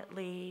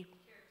predominantly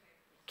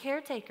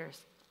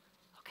caretakers.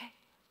 Okay,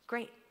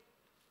 great.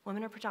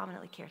 Women are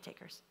predominantly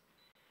caretakers.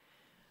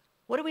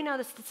 What do we know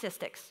the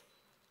statistics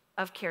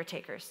of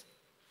caretakers?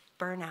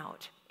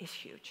 Burnout is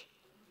huge.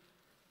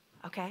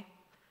 Okay?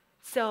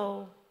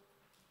 So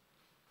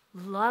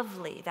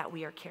lovely that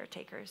we are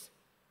caretakers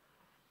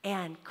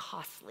and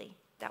costly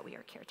that we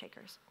are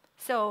caretakers.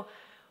 So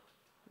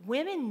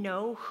women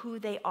know who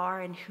they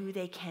are and who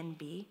they can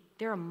be.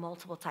 There are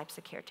multiple types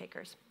of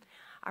caretakers.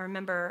 I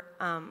remember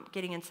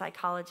getting in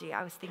psychology,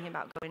 I was thinking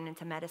about going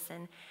into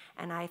medicine,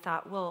 and I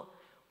thought, well,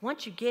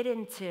 once you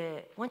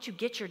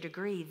get your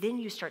degree, then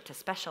you start to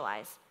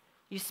specialize.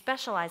 You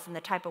specialize in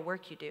the type of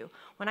work you do.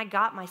 When I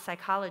got my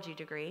psychology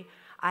degree,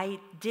 I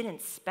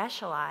didn't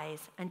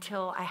specialize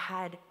until I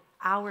had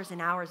hours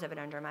and hours of it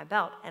under my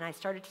belt, and I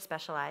started to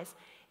specialize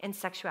in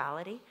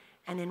sexuality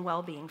and in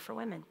well-being for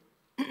women.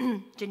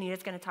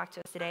 Janita's going to talk to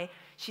us today.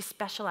 She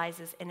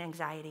specializes in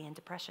anxiety and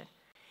depression.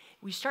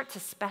 We start to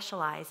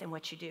specialize in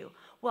what you do.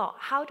 Well,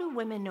 how do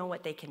women know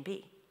what they can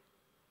be?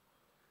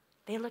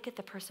 They look at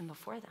the person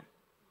before them.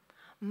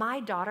 My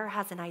daughter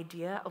has an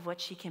idea of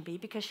what she can be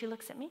because she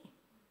looks at me.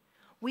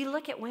 We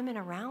look at women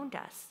around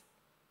us,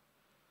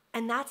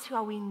 and that's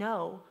how we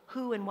know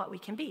who and what we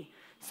can be.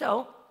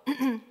 So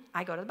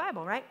I go to the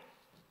Bible, right?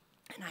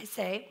 And I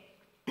say,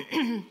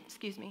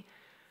 excuse me,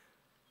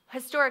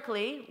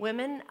 historically,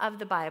 women of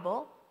the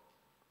Bible,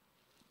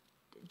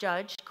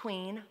 judge,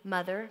 queen,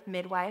 mother,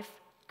 midwife,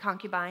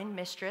 concubine,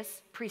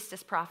 mistress,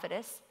 priestess,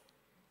 prophetess.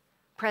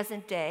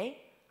 Present day,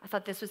 I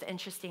thought this was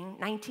interesting,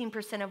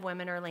 19% of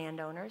women are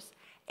landowners,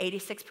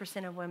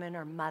 86% of women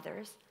are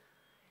mothers,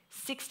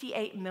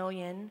 68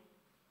 million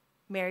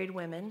married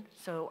women,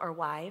 so are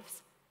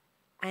wives,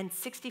 and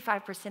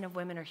 65% of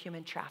women are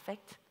human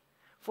trafficked.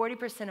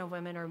 40% of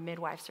women are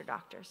midwives or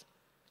doctors.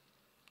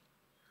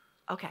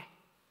 Okay.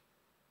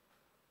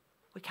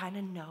 We kind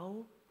of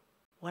know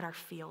what our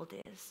field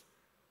is.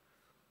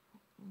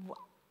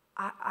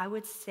 I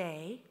would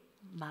say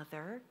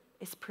mother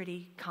is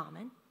pretty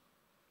common,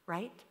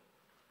 right?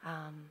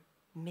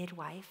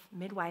 Midwife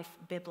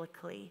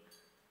biblically,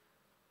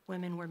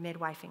 women were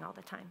midwifing all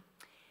the time.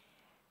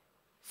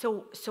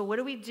 So what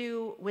do we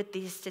do with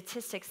these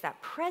statistics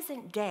that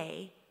present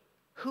day,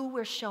 who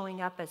were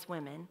showing up as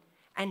women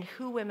and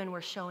who women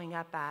were showing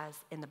up as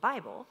in the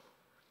Bible?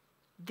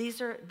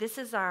 This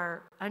is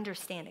our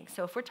understanding.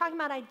 So if we're talking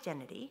about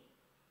identity,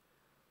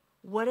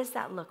 what does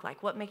that look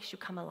like? What makes you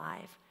come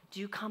alive? Do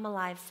you come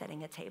alive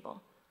setting a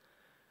table?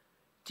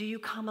 Do you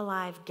come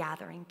alive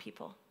gathering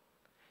people?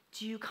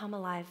 Do you come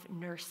alive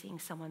nursing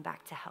someone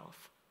back to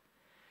health?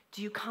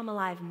 Do you come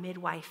alive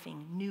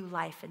midwifing new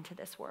life into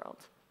this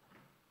world?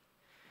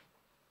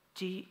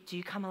 Do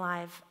you come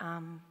alive? I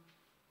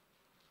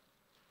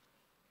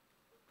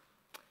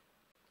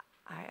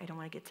don't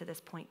want to get to this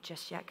point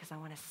just yet because I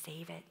want to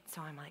save it.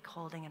 So I'm like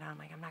holding it on.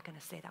 I'm not going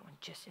to say that one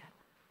just yet.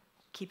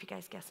 Keep you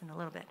guys guessing a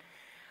little bit.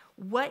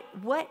 What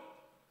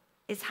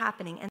is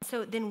happening? And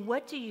so then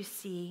what do you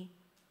see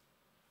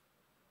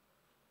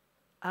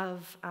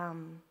of,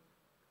 I'm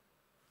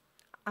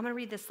going to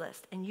read this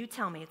list, and you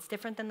tell me, it's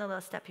different than the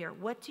list up here.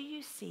 What do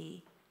you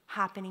see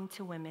happening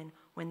to women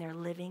when they're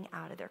living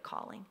out of their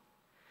calling?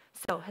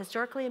 So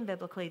historically and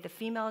biblically, the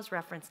female is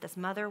referenced as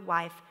mother,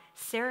 wife,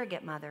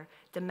 surrogate mother,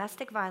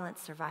 domestic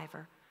violence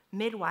survivor,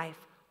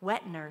 midwife,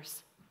 wet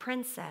nurse,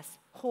 princess,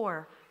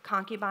 whore,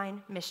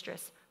 concubine,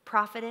 mistress,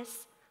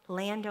 prophetess,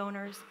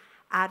 landowners,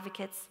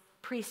 advocates,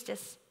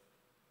 priestess.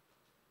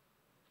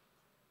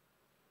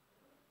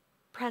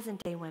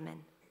 Present day women,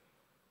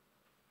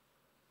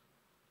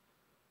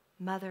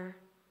 mother,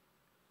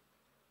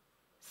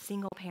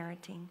 single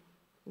parenting.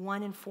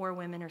 1 in 4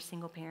 women are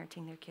single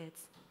parenting their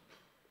kids.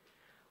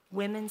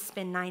 Women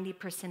spend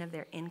 90% of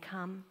their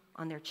income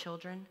on their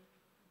children.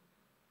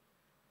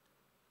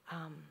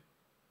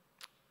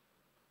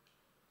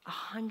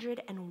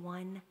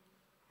 101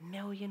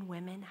 million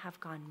women have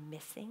gone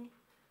missing,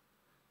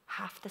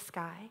 half the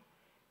sky.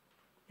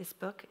 This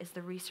book is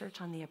the research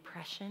on the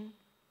oppression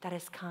that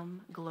has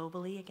come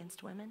globally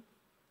against women.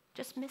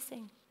 Just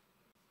missing.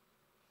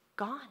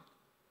 Gone.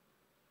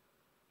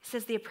 It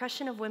says the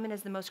oppression of women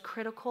is the most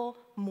critical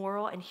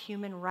moral and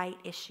human right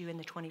issue in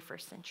the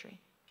 21st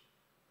century.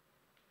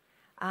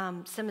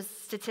 Some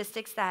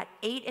statistics that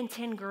 8 in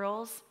 10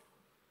 girls,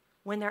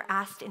 when they're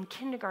asked in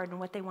kindergarten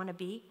what they want to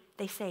be,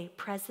 they say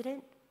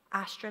president,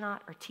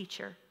 astronaut, or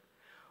teacher.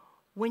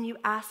 When you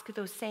ask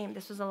those same,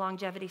 this was a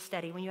longevity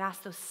study, when you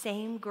ask those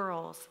same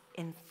girls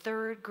in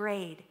 3rd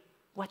grade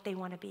what they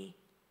want to be,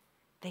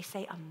 they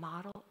say a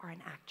model or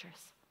an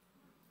actress.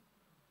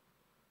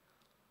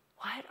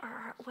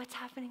 What's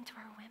happening to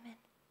our women?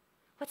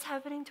 What's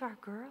happening to our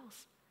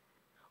girls?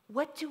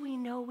 What do we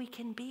know we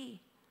can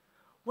be?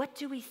 What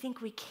do we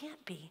think we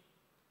can't be?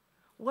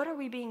 What are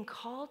we being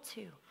called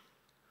to?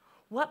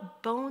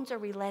 What bones are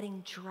we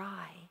letting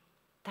dry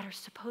that are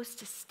supposed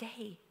to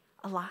stay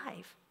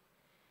alive?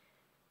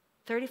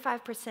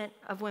 35%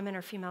 of women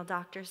are female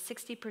doctors.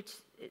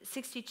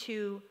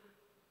 62%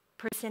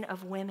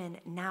 of women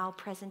now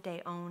present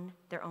day own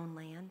their own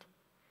land.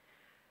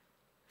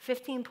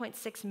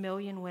 15.6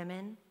 million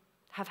women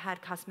have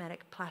had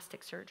cosmetic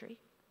plastic surgery.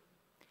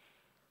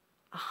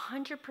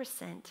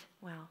 100%,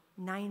 well,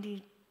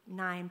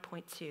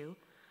 99.2%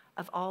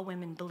 of all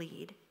women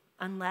bleed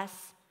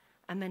unless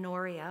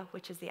amenorrhea,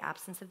 which is the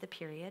absence of the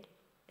period,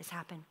 has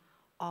happened.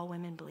 All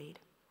women bleed.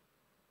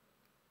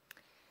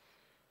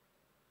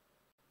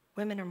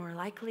 Women are more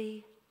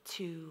likely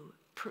to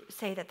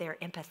say that they are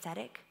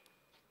empathetic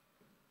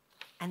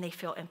and they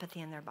feel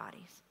empathy in their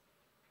bodies.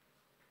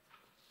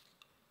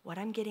 What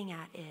I'm getting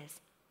at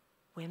is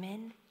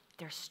women,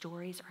 their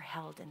stories are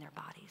held in their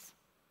bodies.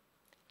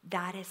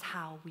 That is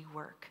how we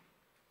work.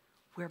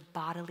 We're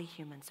bodily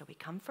humans, so we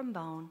come from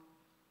bone.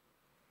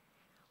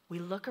 We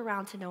look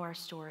around to know our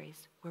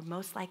stories. We're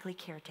most likely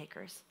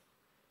caretakers.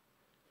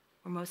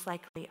 We're most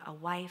likely a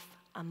wife,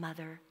 a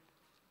mother,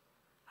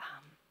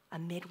 a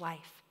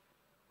midwife.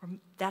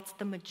 That's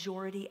the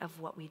majority of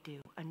what we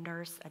do, a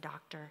nurse, a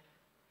doctor.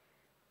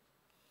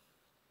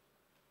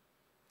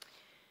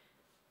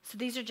 So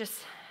these are just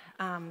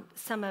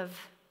some of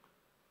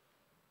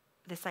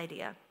this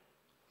idea.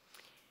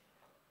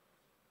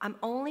 I'm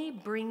only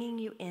bringing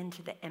you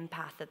into the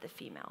empath of the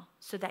female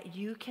so that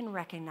you can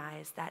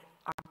recognize that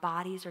our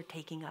bodies are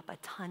taking up a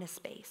ton of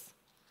space.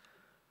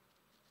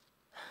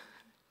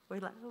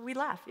 We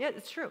laugh. Yeah,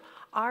 it's true.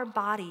 Our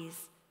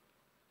bodies,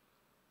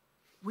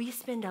 we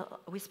spend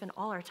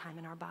all our time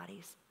in our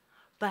bodies,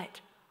 but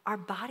our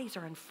bodies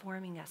are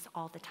informing us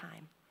all the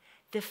time.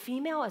 The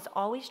female is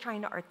always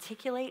trying to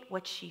articulate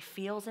what she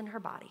feels in her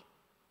body.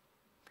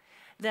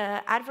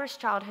 The Adverse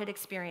Childhood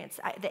Experience,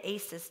 the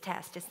ACEs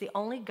test, is the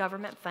only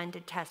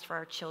government-funded test for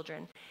our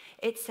children.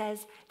 It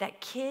says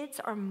that kids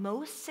are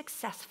most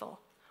successful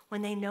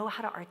when they know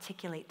how to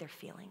articulate their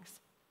feelings.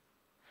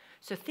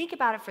 So think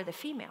about it for the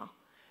female.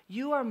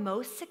 You are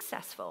most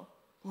successful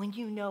when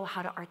you know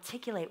how to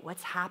articulate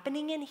what's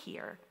happening in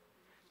here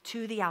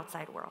to the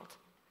outside world.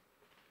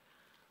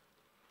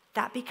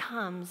 That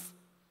becomes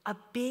a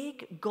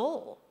big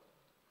goal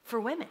for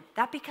women.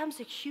 That becomes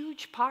a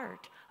huge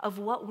part of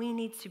what we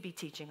need to be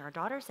teaching our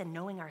daughters and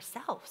knowing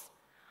ourselves.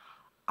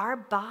 Our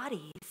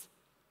bodies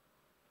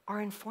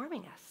are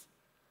informing us.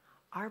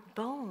 Our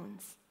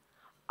bones,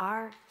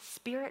 our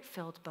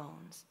spirit-filled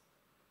bones,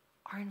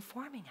 are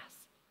informing us.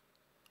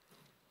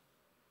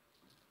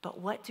 But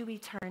what do we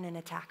turn and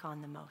attack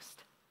on the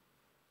most?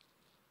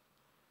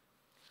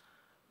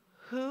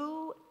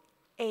 Who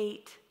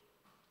ate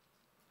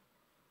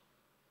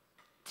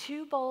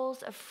 2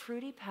 bowls of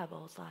Fruity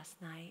Pebbles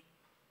last night,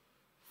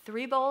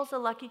 3 bowls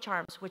of Lucky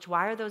Charms, which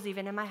why are those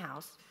even in my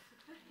house?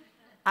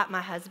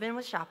 My husband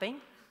was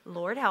shopping.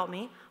 Lord help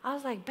me. I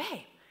was like,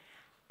 babe.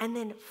 And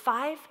then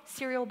 5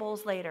 cereal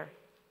bowls later,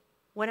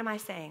 what am I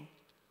saying?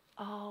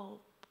 Oh,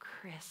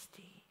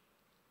 Christy,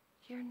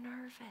 you're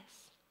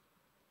nervous.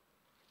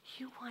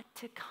 You want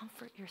to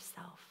comfort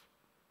yourself.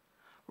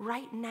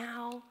 Right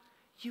now,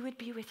 you would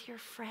be with your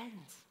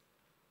friends.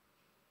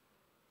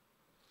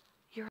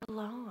 You're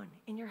alone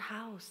in your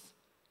house,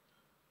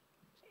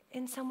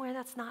 in somewhere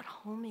that's not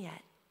home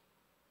yet.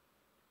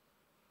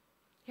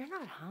 You're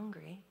not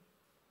hungry.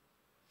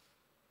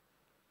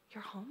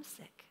 You're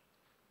homesick.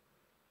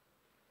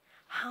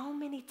 How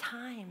many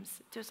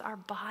times does our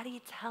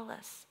body tell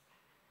us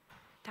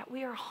that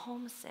we are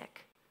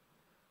homesick,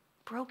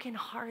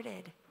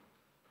 brokenhearted,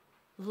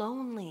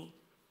 lonely,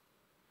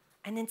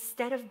 and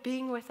instead of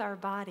being with our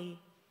body,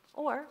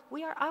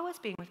 I was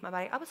being with my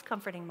body, I was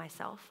comforting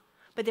myself.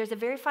 But there's a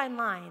very fine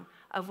line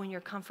of when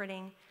you're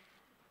comforting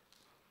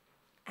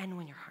and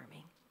when you're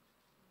harming.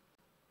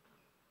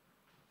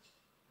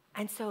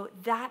 And so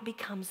that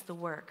becomes the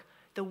work.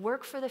 The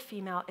work for the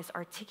female is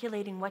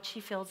articulating what she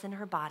feels in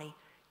her body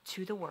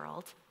to the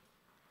world.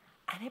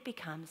 And it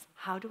becomes,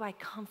 how do I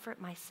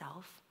comfort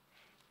myself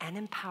and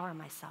empower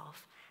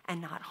myself and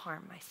not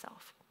harm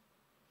myself?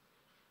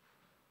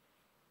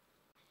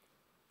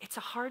 It's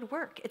a hard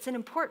work. It's an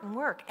important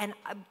work. And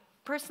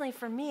personally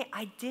for me,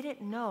 I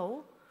didn't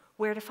know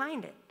where to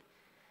find it.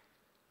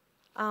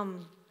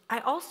 I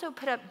also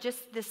put up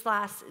just this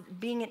last,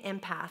 being an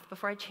empath,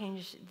 before I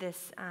change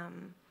this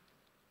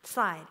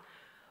slide.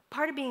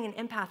 Part of being an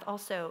empath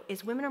also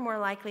is women are more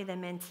likely than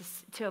men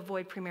to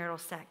avoid premarital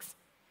sex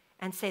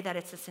and say that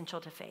it's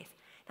essential to faith.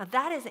 Now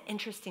that is an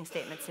interesting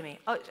statement to me.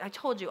 Oh, I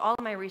told you, all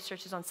of my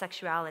research is on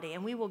sexuality,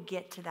 and we will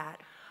get to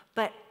that.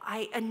 But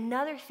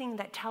another thing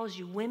that tells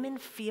you women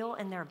feel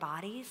in their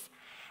bodies,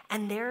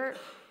 and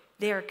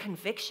their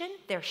conviction,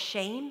 their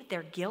shame,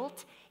 their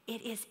guilt,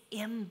 it is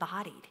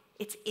embodied.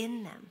 It's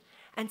in them.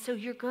 And so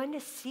you're going to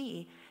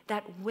see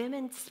that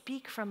women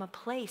speak from a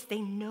place, they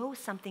know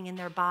something in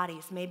their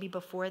bodies, maybe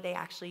before they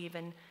actually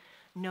even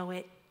know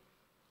it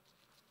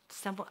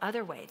some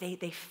other way.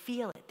 They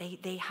feel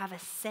it. They have a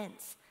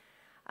sense.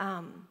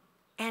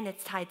 And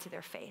it's tied to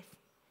their faith.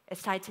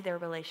 It's tied to their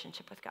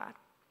relationship with God.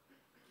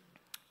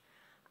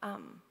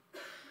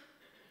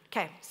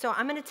 Okay, so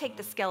I'm going to take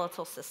the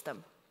skeletal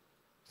system.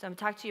 So I'm going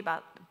to talk to you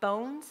about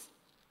bones,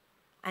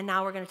 and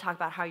now we're going to talk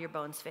about how your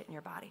bones fit in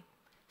your body.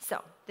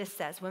 So this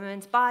says,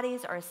 women's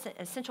bodies are an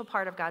essential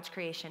part of God's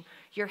creation.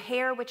 Your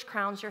hair, which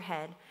crowns your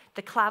head,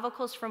 the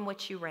clavicles from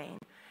which you reign,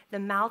 the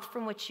mouth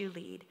from which you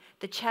lead,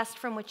 the chest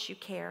from which you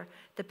care,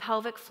 the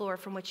pelvic floor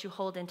from which you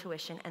hold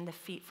intuition, and the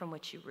feet from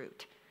which you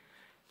root.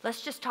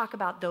 Let's just talk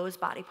about those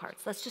body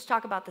parts. Let's just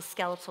talk about the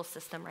skeletal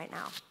system right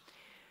now.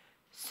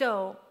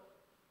 So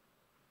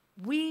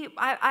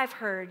I've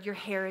heard your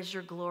hair is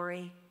your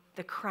glory,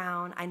 the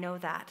crown, I know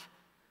that.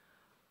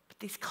 But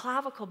these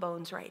clavicle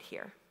bones right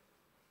here,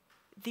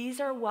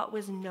 these are what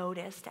was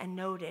noticed and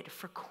noted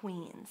for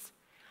queens.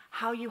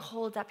 How you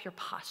hold up your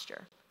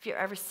posture. If you've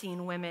ever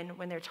seen women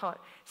when they're taught,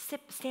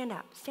 stand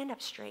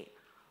up straight,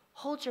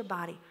 hold your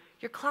body.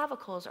 Your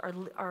clavicles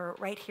are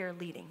right here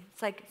leading.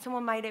 It's like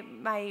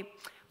my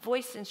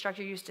voice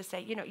instructor used to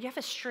say, you have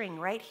a string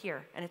right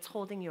here and it's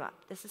holding you up.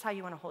 This is how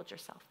you want to hold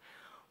yourself.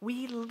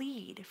 We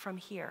lead from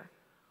here.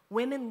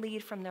 Women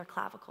lead from their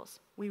clavicles.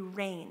 We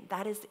reign.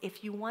 That is,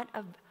 if you want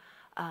a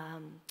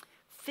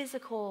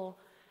physical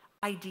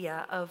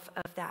idea of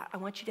that, I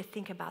want you to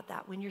think about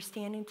that. When you're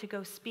standing to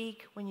go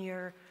speak, when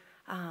you're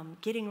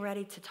getting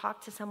ready to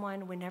talk to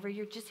someone, whenever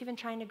you're just even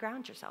trying to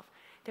ground yourself,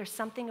 there's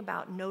something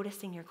about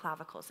noticing your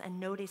clavicles and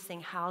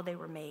noticing how they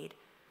were made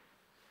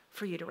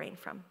for you to reign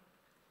from.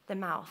 The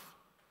mouth.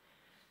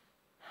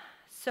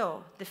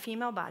 So the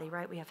female body,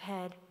 right? We have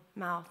head,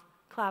 mouth,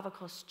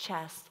 clavicles,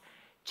 chest.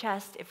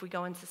 Chest, if we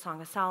go into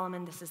Song of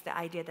Solomon, this is the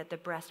idea that the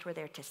breasts were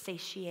there to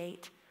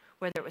satiate,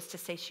 whether it was to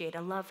satiate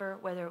a lover,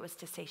 whether it was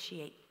to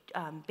satiate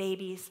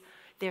babies.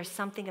 There's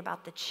something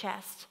about the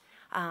chest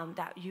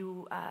that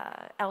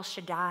El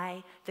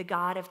Shaddai, the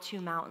God of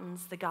two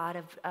mountains, the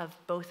God of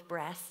both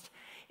breasts.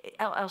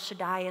 El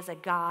Shaddai is a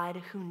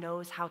God who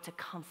knows how to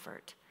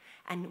comfort,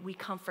 and we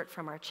comfort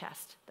from our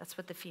chest. That's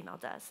what the female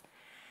does.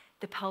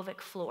 The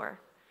pelvic floor.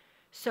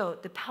 So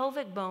the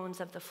pelvic bones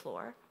of the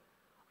floor,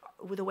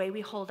 the way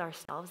we hold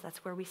ourselves,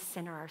 that's where we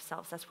center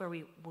ourselves. That's where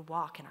we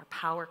walk and our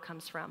power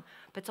comes from.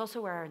 But it's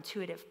also where our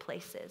intuitive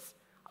place is,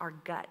 our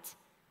gut,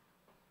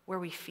 where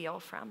we feel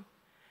from.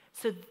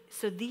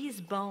 So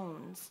these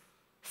bones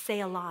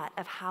say a lot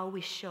of how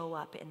we show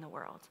up in the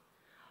world.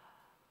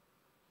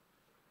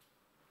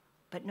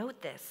 But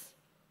note this,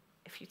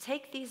 if you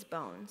take these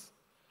bones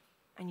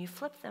and you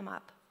flip them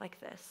up like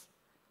this,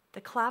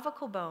 the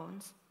clavicle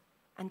bones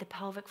and the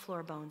pelvic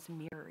floor bones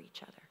mirror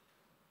each other.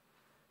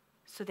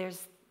 So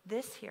there's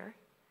this here,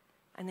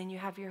 and then you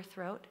have your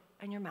throat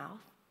and your mouth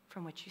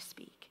from which you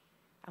speak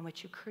and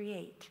which you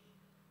create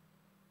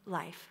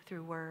life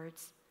through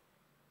words,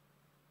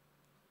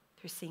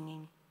 through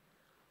singing.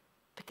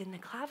 But then the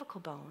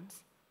clavicle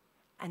bones,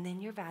 and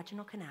then your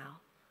vaginal canal,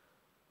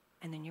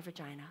 and then your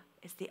vagina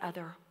is the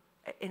other,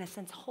 in a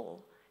sense,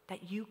 whole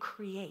that you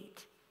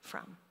create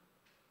from.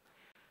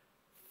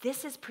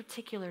 This is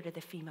particular to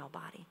the female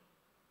body.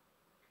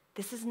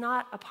 This is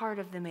not a part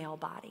of the male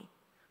body.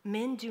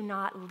 Men do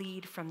not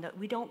lead from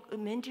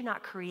men do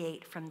not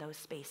create from those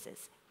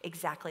spaces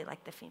exactly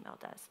like the female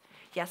does.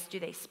 Yes,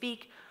 do they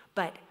speak,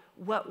 but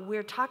what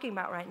we're talking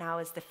about right now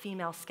is the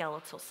female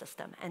skeletal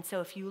system. And so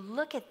if you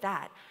look at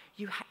that,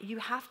 you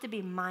have to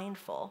be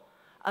mindful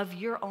of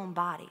your own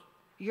body,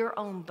 your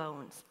own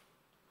bones.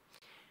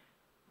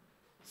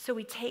 So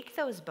we take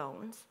those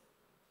bones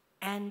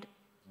and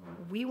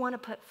we want to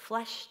put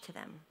flesh to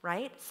them,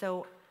 right?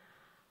 So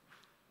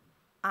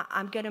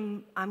I'm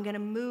gonna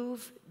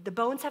move. The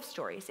bones have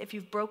stories. If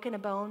you've broken a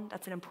bone,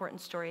 that's an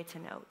important story to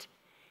note.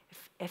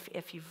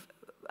 If you've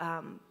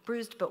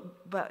bruised,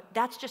 but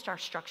that's just our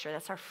structure.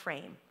 That's our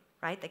frame,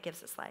 right? That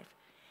gives us life.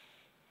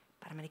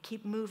 But I'm gonna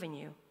keep moving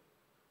you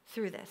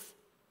through this.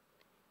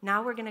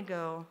 Now we're gonna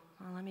go.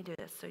 well, let me do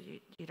this so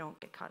you don't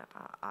get caught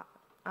up.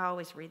 I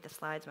always read the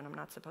slides when I'm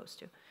not supposed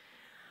to.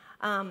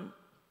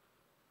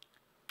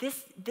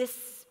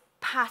 This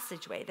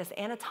passageway, this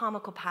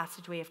anatomical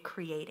passageway of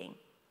creating,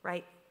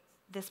 right?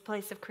 This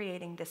place of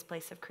creating, this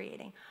place of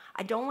creating.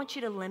 I don't want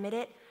you to limit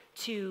it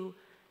to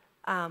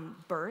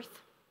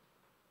birth.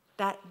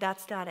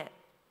 That's not it.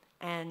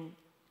 And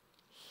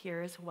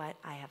here's what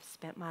I have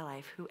spent my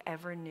life.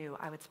 Whoever knew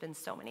I would spend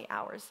so many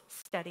hours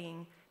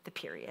studying the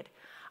period.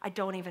 I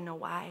don't even know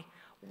why.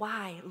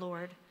 Why,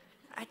 Lord?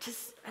 I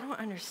don't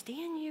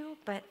understand you,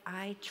 but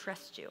I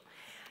trust you.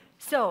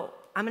 So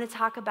I'm going to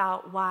talk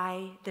about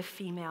why the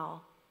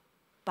female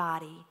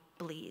body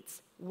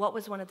bleeds. What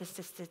was one of the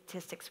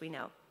statistics we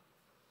know?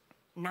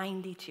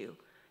 92,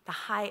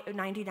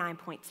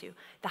 99.2.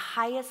 The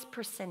highest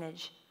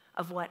percentage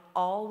of what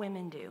all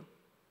women do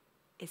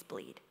is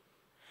bleed.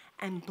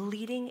 And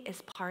bleeding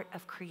is part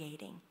of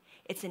creating.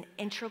 It's an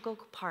integral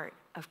part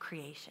of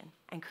creation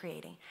and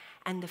creating.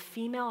 And the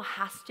female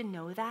has to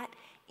know that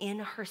in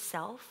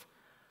herself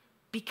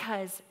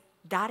because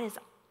that is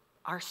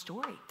our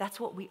story. That's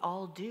what we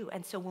all do.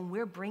 And so when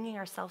we're bringing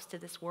ourselves to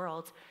this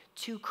world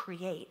to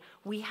create,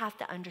 we have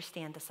to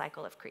understand the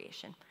cycle of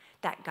creation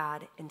that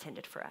God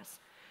intended for us.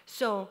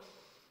 So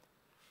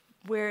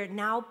we're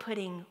now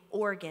putting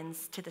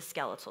organs to the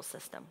skeletal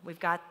system. We've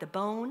got the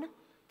bone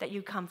that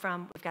you come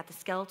from. We've got the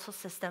skeletal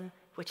system,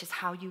 which is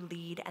how you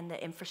lead and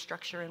the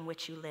infrastructure in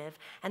which you live.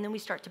 And then we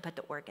start to put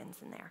the organs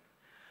in there,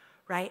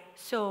 right?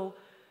 So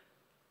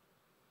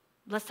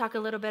let's talk a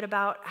little bit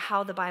about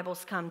how the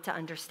Bible's come to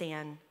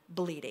understand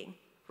bleeding,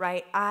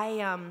 right?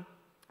 I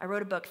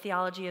wrote a book,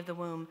 Theology of the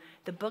Womb.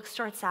 The book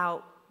starts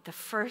out, the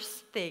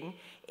first thing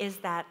is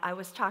that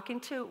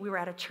we were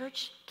at a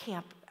church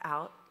camp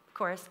out, of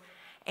course,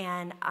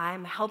 and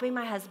I'm helping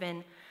my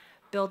husband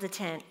build a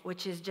tent,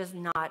 which is just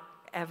not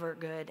ever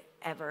good,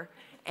 ever.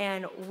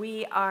 And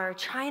we are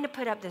trying to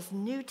put up this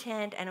new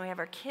tent, and we have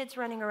our kids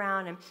running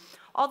around, and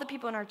all the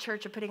people in our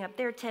church are putting up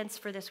their tents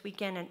for this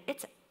weekend, and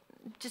it's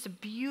just a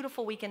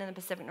beautiful weekend in the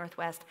Pacific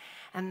Northwest.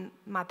 And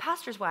my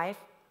pastor's wife,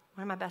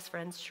 one of my best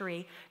friends,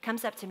 Cherie,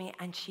 comes up to me,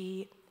 and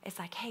she is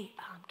like, hey,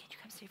 can you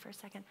come see for a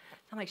second?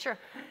 I'm like, sure.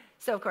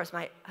 So, of course,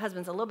 my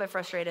husband's a little bit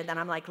frustrated. Then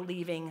I'm, like,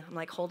 leaving. I'm,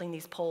 like, holding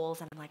these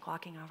poles, and I'm, like,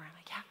 walking over. I'm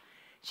like, yeah.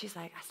 She's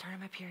like, I started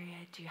my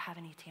period. Do you have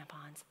any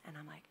tampons? And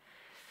I'm like,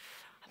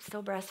 I'm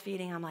still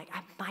breastfeeding. I'm like,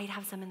 I might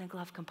have some in the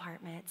glove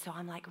compartment. So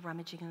I'm, like,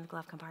 rummaging in the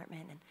glove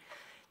compartment, and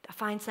I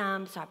find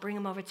some. So I bring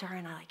them over to her,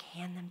 and I, like,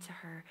 hand them to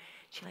her.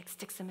 She, like,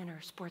 sticks them in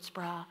her sports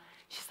bra.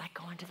 She's, like,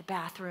 going to the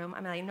bathroom. I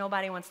mean, like,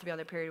 nobody wants to be on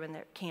their period when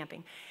they're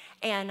camping.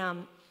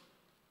 And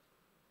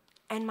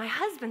my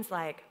husband's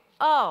like,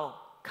 oh,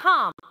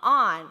 come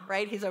on,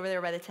 right? He's over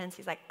there by the tents.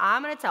 He's like,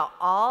 I'm going to tell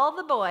all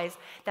the boys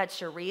that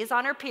Cherie is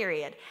on her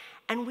period.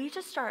 And we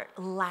just start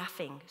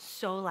laughing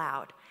so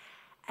loud.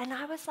 And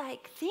I was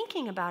like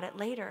thinking about it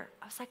later.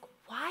 I was like,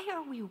 why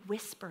are we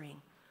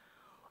whispering?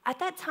 At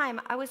that time,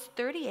 I was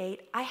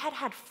 38. I had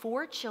had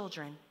 4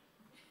 children.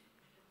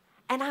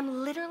 And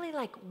I'm literally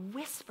like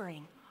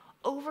whispering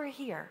over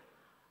here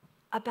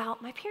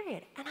about my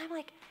period. And I'm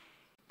like,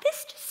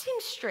 this just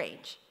seems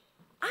strange.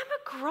 I'm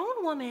a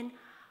grown woman.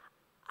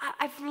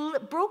 I've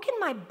broken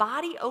my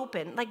body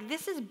open. Like,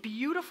 this is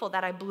beautiful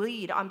that I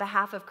bleed on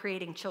behalf of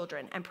creating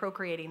children and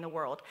procreating the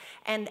world.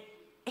 And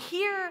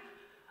here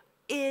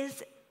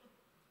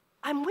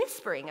I'm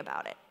whispering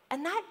about it.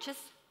 And that just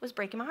was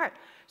breaking my heart.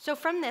 So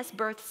from this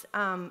births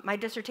my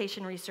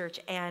dissertation research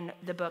and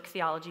the book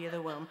Theology of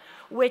the Womb,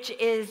 which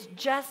is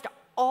just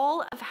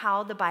all of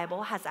how the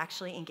Bible has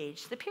actually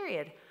engaged the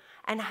period.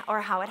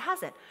 Or how it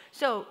hasn't.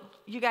 So,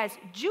 you guys,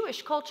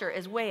 Jewish culture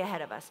is way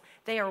ahead of us.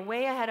 They are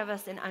way ahead of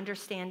us in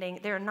understanding.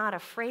 They're not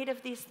afraid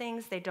of these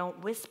things. They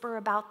don't whisper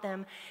about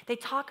them. They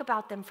talk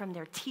about them from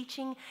their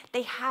teaching.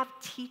 They have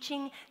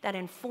teaching that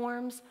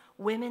informs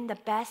women the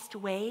best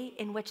way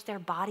in which their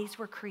bodies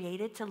were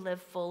created to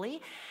live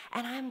fully.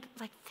 And I'm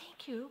like,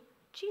 thank you,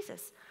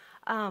 Jesus.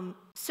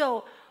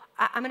 So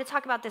I'm going to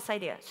talk about this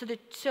idea.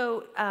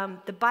 So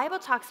the Bible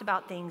talks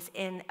about things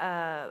in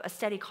a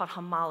study called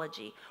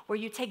homology, where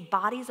you take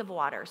bodies of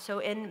water. So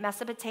in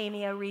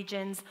Mesopotamia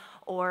regions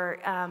or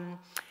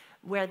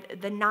where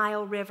the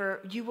Nile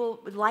River, you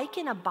will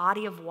liken a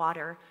body of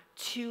water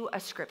to a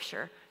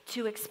scripture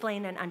to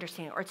explain and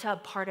understand, or to a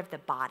part of the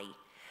body.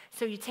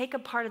 So you take a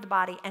part of the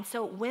body, and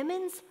so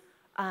women's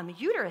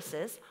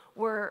uteruses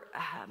were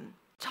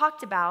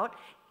talked about.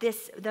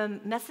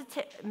 The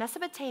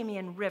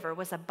Mesopotamian river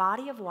was a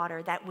body of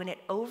water that when it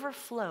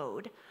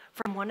overflowed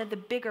from one of the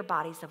bigger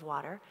bodies of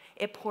water,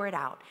 it poured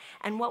out.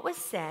 And what was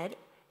said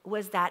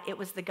was that it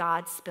was the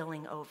God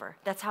spilling over.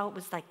 That's how it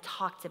was like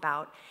talked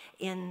about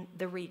in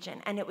the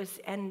region.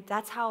 And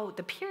that's how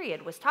the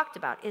period was talked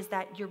about, is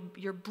that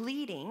your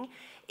bleeding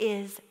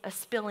is a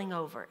spilling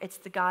over. It's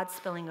the God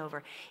spilling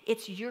over.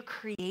 It's your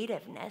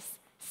creativeness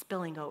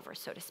spilling over,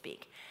 so to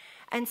speak.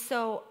 And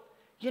so,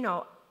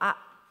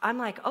 I'm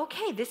like,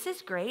 okay, this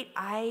is great.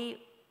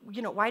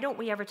 Why don't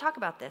we ever talk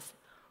about this?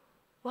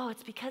 Well,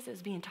 it's because it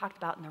was being talked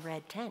about in the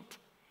red tent.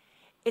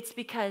 It's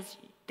because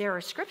there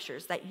are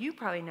scriptures that you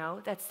probably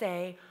know that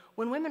say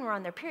when women were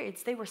on their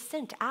periods, they were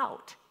sent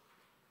out.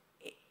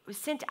 It was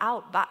sent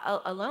out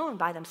alone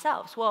by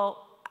themselves.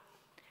 Well,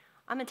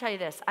 I'm going to tell you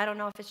this. I don't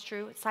know if it's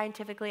true.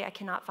 Scientifically, I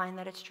cannot find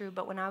that it's true.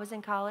 But when I was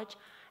in college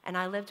and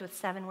I lived with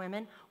 7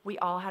 women, we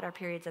all had our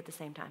periods at the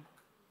same time.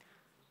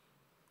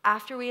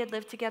 After we had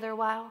lived together a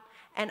while,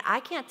 and I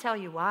can't tell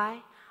you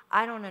why,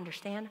 I don't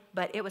understand,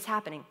 but it was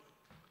happening.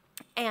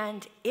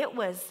 And it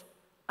was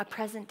a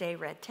present-day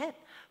red tent,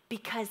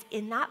 because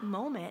in that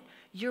moment,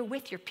 you're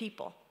with your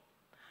people.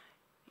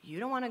 You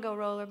don't want to go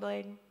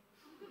rollerblading?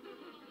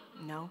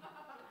 No.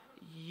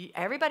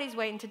 Everybody's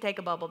waiting to take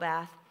a bubble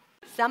bath.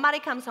 Somebody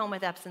comes home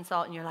with Epsom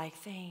salt, and you're like,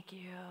 thank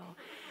you.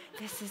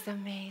 This is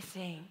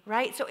amazing,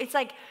 right? So it's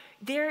like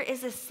there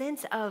is a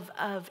sense of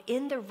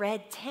in the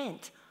red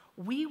tent,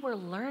 we were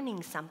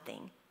learning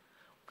something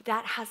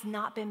that has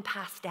not been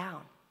passed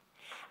down.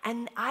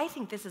 And I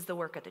think this is the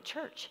work of the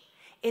church,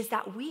 is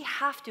that we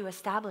have to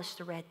establish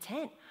the red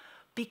tent,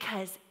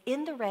 because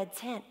in the red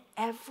tent,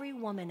 every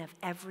woman of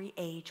every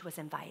age was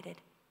invited.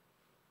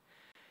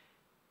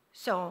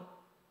 So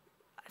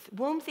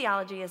womb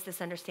theology is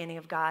this understanding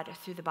of God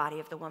through the body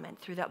of the woman,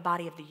 through the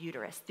body of the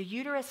uterus. The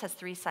uterus has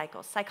 3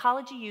 cycles.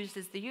 Psychology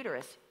uses the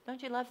uterus.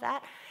 Don't you love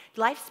that?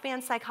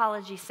 Lifespan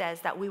psychology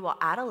says that we will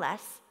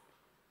adolesce.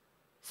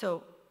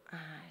 So I'm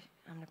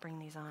going to bring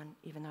these on,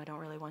 even though I don't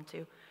really want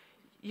to.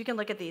 You can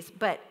look at these,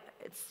 but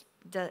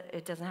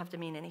it doesn't have to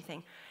mean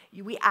anything.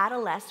 We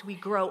adolesce, we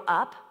grow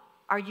up.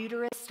 Our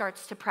uterus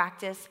starts to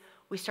practice.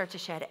 We start to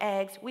shed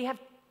eggs. We have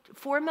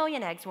 4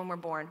 million eggs when we're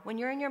born. When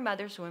you're in your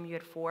mother's womb, you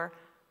had 4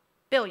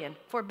 billion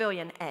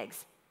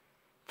eggs.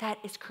 That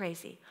is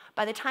crazy.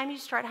 By the time you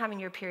start having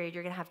your period,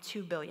 you're going to have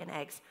 2 billion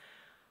eggs.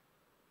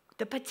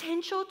 The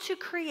potential to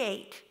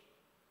create.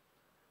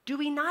 Do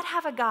we not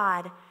have a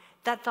God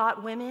that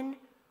thought women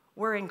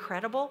were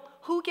incredible?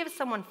 Who gives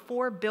someone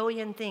 4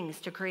 billion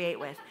things to create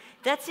with?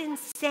 That's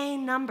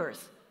insane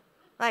numbers.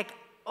 Like,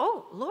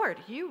 oh, Lord,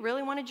 you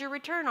really wanted your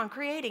return on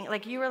creating.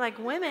 Like, you were like,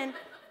 women,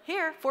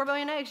 here, 4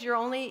 billion eggs, you're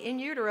only in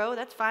utero,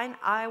 that's fine.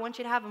 I want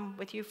you to have them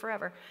with you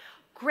forever.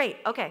 Great,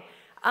 okay.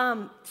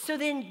 So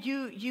then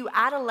you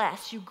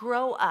adolesce, you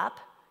grow up,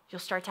 you'll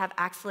start to have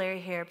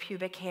axillary hair,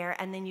 pubic hair,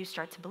 and then you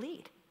start to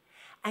bleed.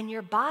 And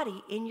your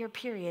body in your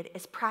period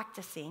is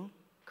practicing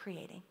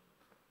creating.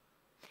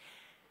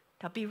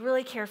 Now be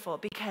really careful,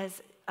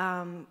 because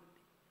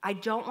I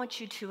don't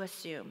want you to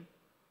assume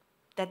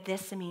that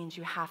this means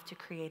you have to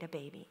create a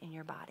baby in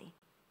your body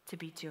to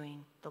be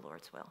doing the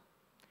Lord's will.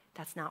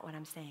 That's not what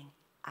I'm saying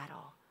at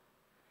all.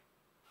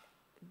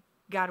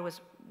 God was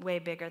way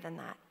bigger than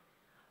that.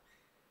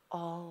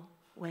 All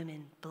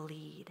women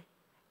bleed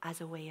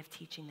as a way of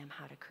teaching them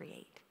how to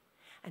create.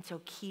 And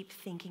so keep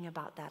thinking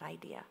about that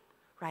idea,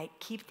 right?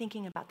 Keep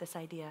thinking about this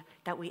idea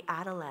that we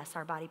adolesce,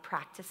 our body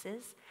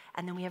practices,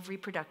 and then we have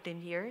reproductive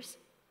years,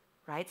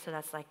 right? So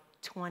that's like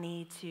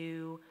 20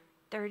 to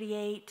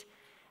 38,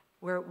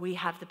 where we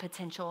have the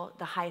potential,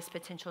 the highest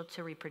potential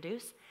to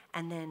reproduce,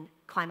 and then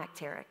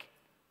climacteric.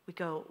 We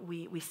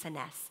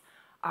senesce.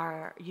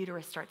 Our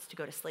uterus starts to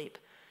go to sleep.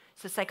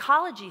 So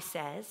psychology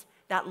says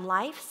that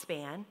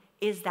lifespan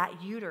is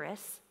that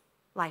uterus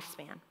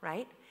lifespan,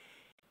 right?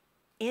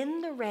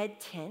 In the red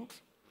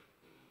tent,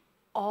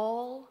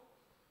 all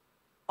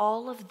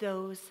of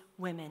those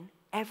women,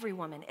 every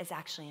woman is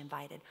actually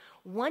invited.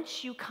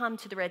 Once you come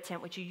to the red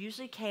tent, which you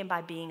usually came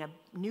by being a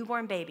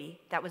newborn baby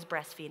that was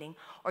breastfeeding,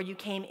 or you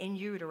came in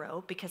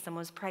utero because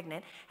someone was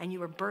pregnant and you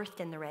were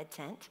birthed in the red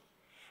tent,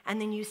 and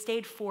then you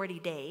stayed 40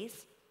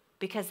 days,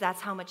 because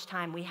that's how much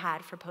time we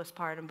had for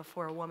postpartum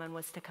before a woman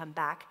was to come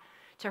back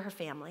to her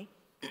family.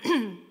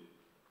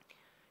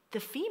 The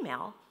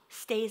female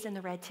stays in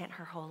the red tent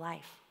her whole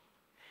life.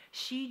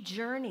 She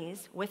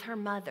journeys with her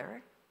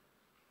mother.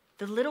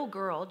 The little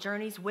girl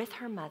journeys with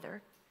her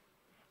mother,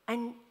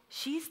 and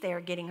she's there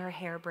getting her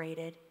hair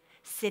braided,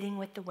 sitting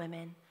with the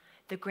women,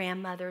 the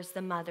grandmothers,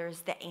 the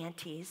mothers, the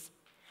aunties.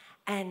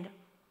 And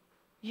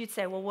you'd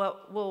say,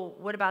 well,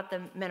 what about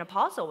the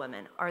menopausal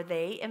women? Are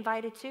they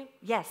invited too?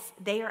 Yes,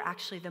 they are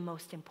actually the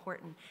most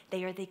important.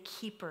 They are the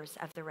keepers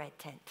of the red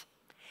tent.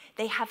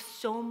 They have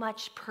so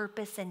much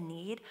purpose and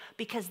need,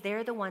 because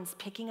they're the ones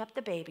picking up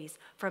the babies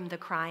from the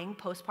crying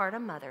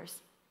postpartum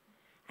mothers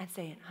and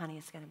saying, honey,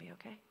 it's going to be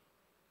okay.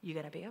 You're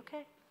going to be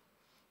okay.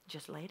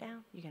 Just lay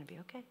down. You're going to be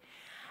okay.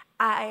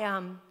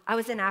 I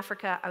was in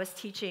Africa. I was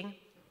teaching,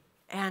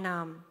 and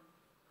I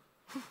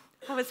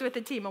was with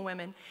a team of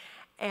women,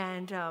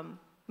 and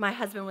my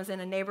husband was in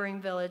a neighboring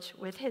village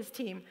with his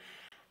team,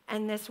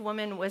 and this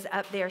woman was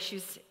up there. She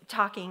was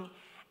talking,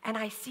 and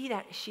I see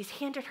that she's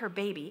handed her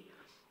baby,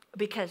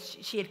 because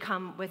she had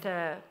come with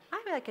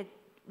like a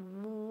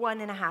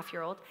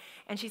 1.5-year-old,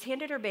 and she's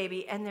handed her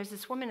baby, and there's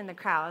this woman in the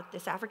crowd,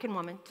 this African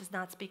woman, does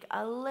not speak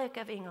a lick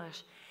of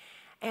English.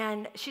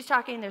 And she's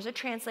talking, there's a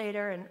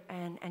translator,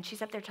 and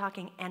she's up there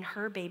talking, and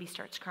her baby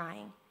starts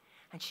crying.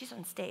 And she's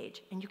on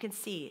stage, and you can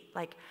see,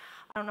 like,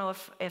 I don't know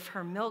if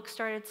her milk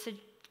started to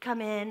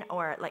come in,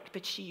 or like,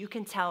 but you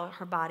can tell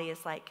her body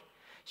is like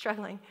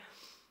struggling.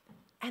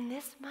 And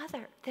this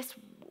mother, this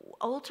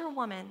older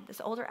woman,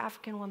 this older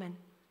African woman,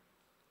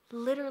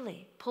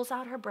 literally pulls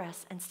out her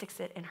breast and sticks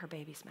it in her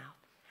baby's mouth.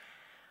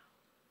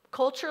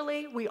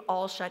 Culturally, we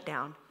all shut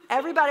down.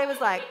 Everybody was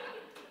like,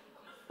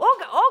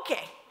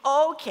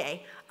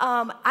 okay.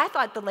 I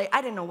thought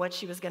I didn't know what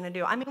she was going to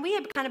do. I mean, we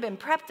had kind of been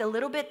prepped a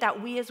little bit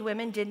that we as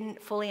women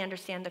didn't fully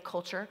understand the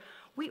culture.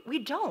 We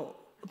don't,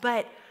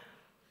 but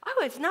I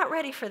was not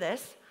ready for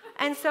this.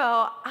 And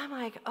so I'm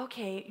like,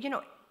 okay,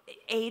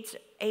 AIDS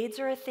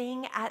are a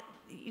thing.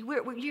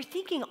 You're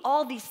thinking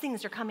all these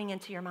things are coming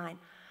into your mind.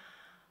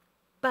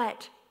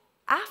 But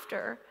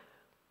after,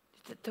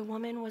 the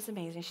woman was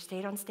amazing. She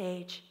stayed on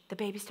stage. The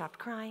baby stopped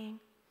crying.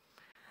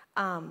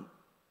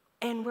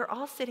 And we're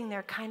all sitting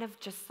there kind of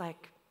just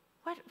like,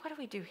 what do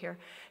we do here?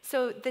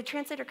 So the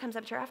translator comes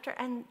up to her after,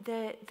 and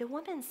the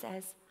woman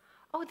says,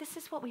 oh, this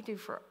is what we do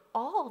for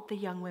all the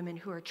young women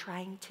who are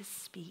trying to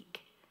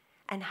speak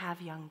and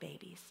have young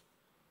babies.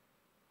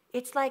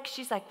 It's like,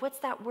 she's like, what's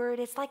that word?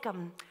 It's like a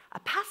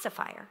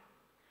pacifier.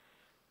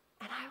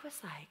 And I was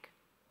like,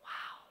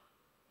 wow,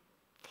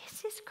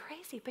 this is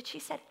crazy. But she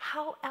said,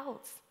 how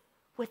else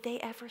would they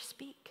ever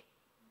speak?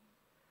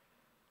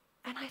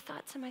 And I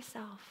thought to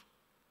myself,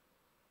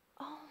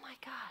 oh my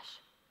gosh,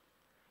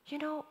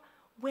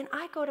 when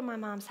I go to my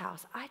mom's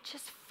house, I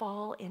just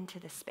fall into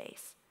the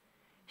space.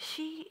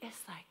 She is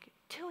like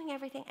doing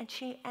everything,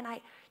 and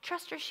I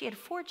trust her. She had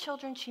 4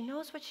 children. She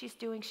knows what she's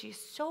doing. She's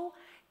so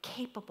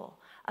capable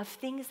of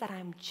things that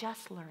I'm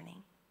just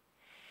learning.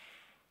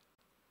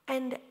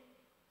 And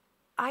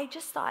I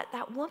just thought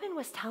that woman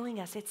was telling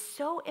us it's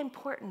so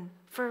important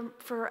for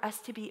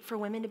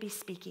women to be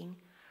speaking,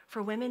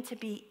 for women to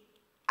be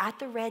at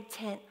the red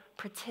tent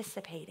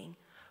participating,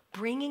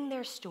 bringing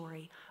their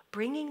story,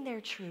 bringing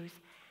their truth.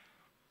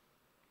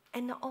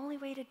 And the only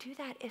way to do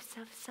that is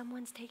if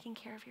someone's taking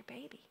care of your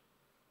baby.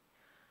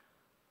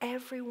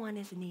 Everyone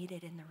is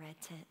needed in the red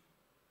tent.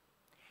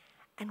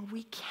 And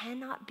we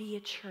cannot be a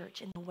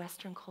church in the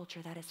Western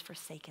culture that has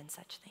forsaken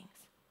such things.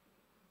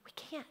 We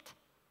can't.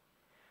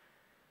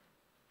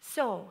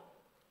 So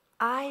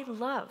I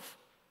love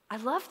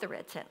the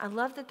red tent. I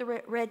love that the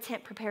red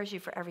tent prepares you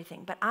for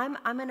everything. But I'm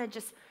going to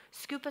just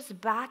scoop us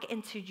back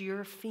into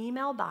your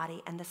female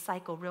body and the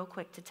cycle real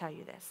quick to tell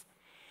you this.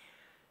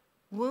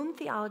 Womb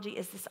theology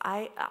is this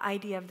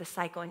idea of the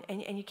cycle.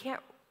 And you can't,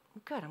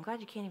 good, I'm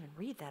glad you can't even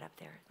read that up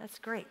there. That's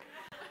great.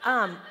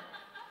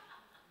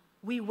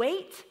 We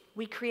wait,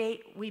 we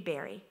create, we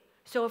bury.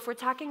 So if we're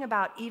talking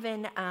about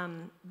even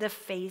the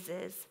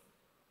phases,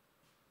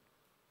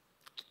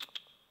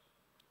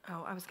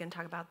 I was going to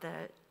talk about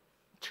the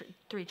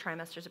 3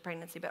 trimesters of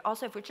pregnancy, but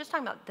also if we're just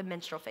talking about the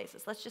menstrual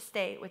phases, let's just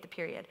stay with the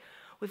period.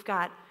 We've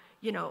got,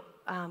 your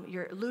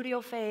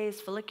luteal phase,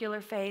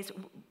 follicular phase.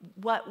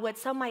 What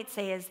some might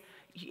say is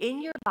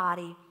in your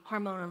body,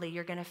 hormonally,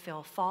 you're going to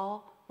feel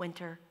fall,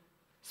 winter,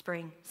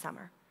 spring,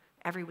 summer,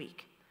 every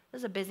week. This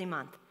is a busy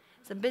month.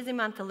 It's a busy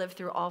month to live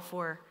through all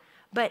 4,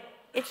 but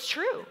it's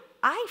true.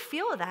 I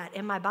feel that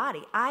in my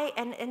body.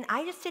 And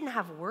I just didn't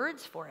have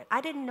words for it.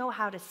 I didn't know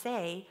how to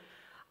say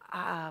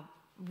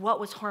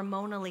what was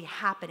hormonally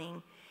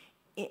happening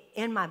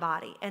in my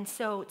body. And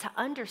so to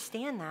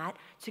understand that,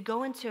 to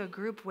go into a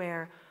group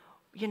where,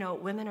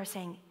 women are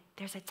saying,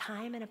 there's a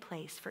time and a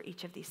place for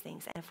each of these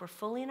things. And if we're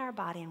fully in our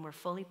body and we're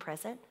fully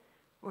present,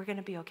 we're going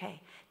to be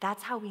okay.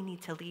 That's how we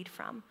need to lead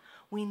from.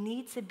 We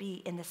need to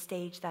be in the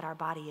stage that our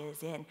body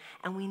is in,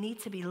 and we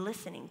need to be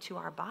listening to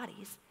our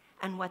bodies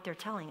and what they're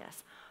telling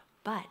us.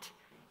 But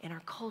in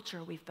our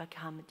culture, we've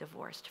become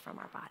divorced from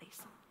our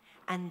bodies.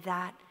 And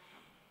that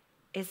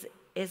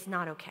is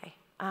not okay.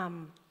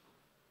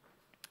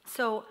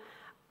 So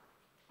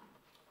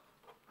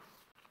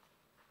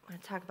I'm going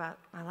to talk about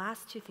my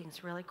last 2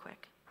 things really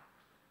quick.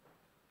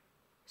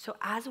 So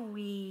as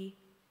we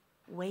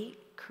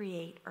wait,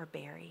 create, or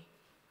bury,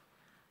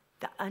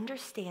 the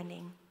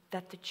understanding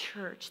that the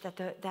church,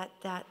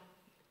 that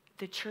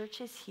the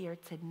church is here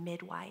to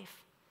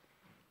midwife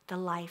the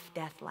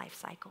life-death life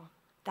cycle.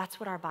 That's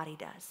what our body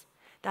does.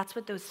 That's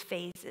what those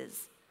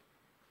phases,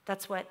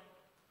 that's what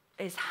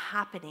is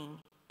happening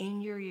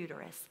in your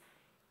uterus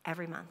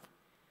every month.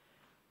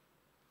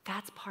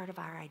 That's part of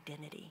our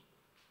identity.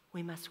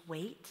 We must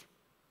wait,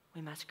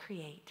 we must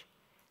create,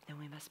 then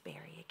we must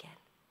bury again.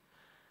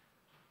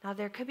 Now,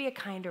 there could be a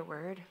kinder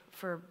word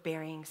for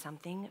burying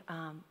something,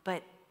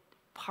 but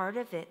part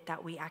of it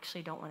that we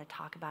actually don't want to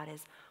talk about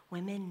is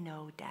women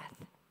know death.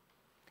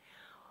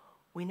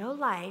 We know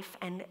life,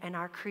 and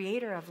our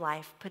creator of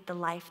life put the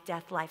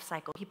life-death life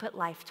cycle. He put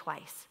life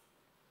twice.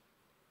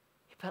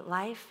 He put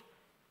life,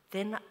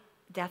 then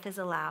death is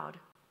allowed,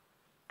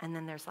 and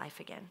then there's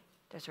life again.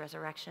 There's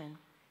resurrection.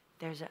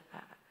 There's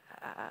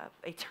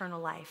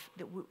eternal life.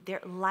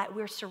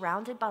 We're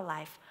surrounded by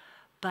life,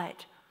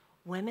 but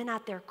women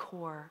at their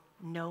core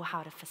know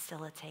how to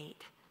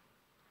facilitate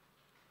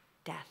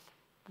death.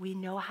 We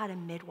know how to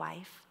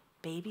midwife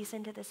babies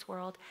into this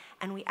world,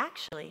 and we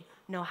actually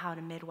know how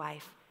to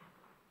midwife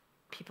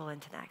people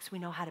into the next. We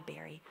know how to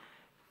bury.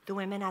 The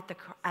women at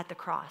the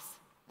cross,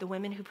 the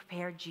women who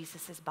prepared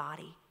Jesus'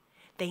 body,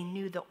 They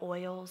knew the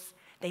oils.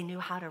 They knew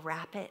how to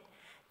wrap it.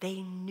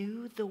 They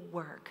knew the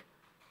work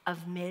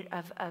of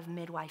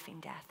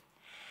midwifing death.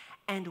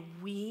 And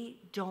we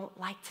don't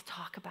like to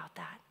talk about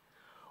that.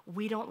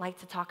 We don't like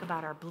to talk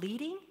about our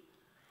bleeding,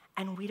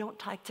 and we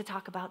don't like to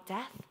talk about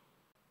death.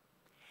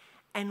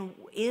 And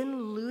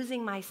in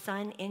losing my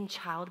son in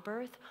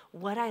childbirth,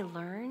 what I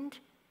learned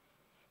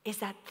is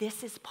that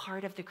this is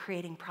part of the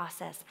creating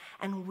process.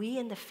 And we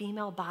in the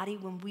female body,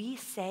 when we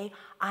say,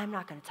 I'm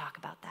not going to talk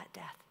about that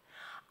death.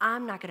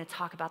 I'm not going to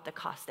talk about the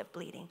cost of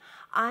bleeding.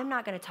 I'm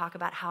not going to talk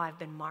about how I've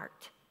been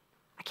marked.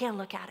 I can't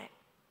look at it.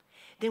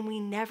 Then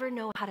we never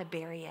know how to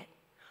bury it.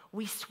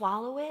 We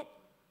swallow it,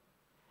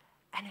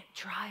 and it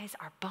dries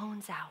our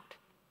bones out.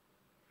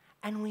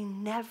 And we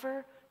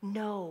never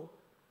know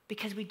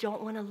because we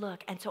don't want to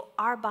look. And so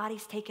our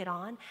bodies take it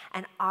on,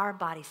 and our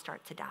bodies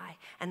start to die,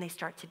 and they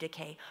start to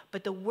decay.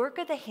 But the work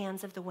of the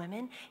hands of the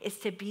women is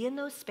to be in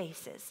those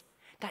spaces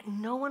that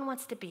no one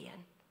wants to be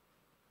in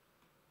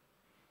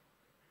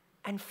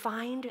and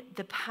find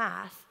the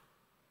path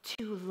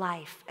to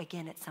life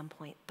again at some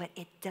point. But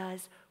it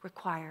does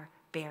require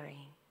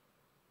burying.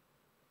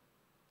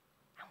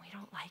 And we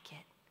don't like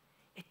it.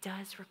 It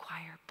does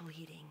require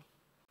bleeding.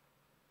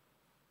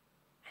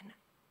 And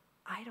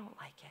I don't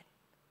like it.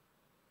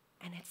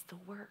 And it's the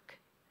work.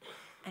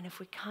 And if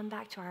we come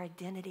back to our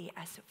identity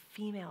as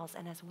females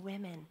and as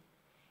women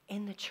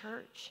in the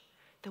church,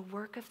 the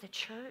work of the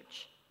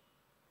church,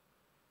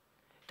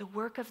 the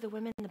work of the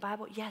women in the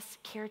Bible, yes,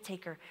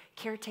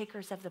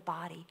 caretakers of the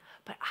body,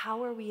 but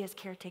how are we as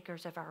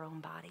caretakers of our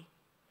own body?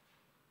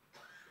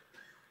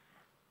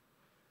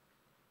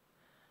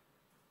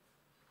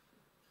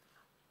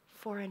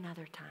 For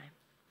another time,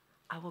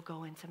 I will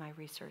go into my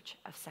research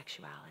of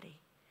sexuality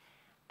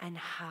and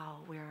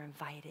how we are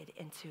invited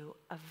into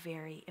a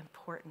very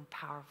important,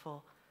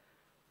 powerful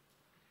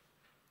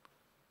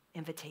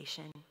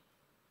invitation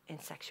in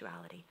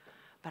sexuality.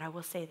 But I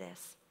will say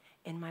this,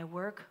 in my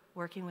work,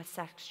 working with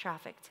sex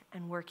trafficked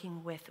and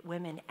working with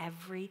women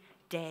every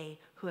day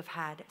who have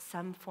had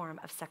some form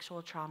of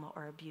sexual trauma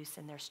or abuse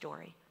in their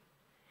story,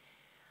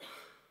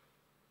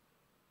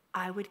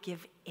 I would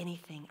give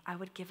anything, I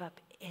would give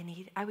up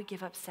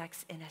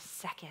sex in a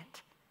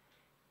second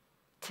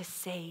to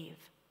save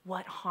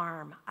what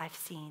harm I've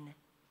seen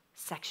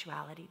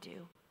sexuality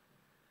do.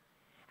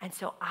 And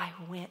so I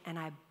went and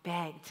I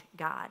begged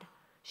God,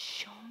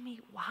 show me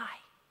why.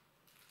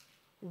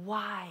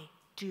 Why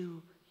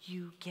do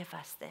you give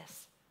us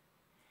this?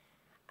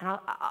 And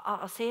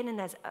I'll say it in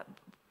as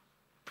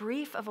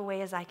brief of a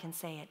way as I can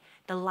say it.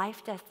 The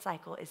life-death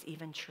cycle is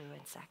even true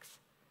in sex.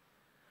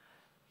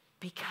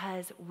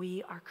 Because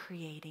we are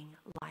creating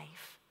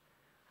life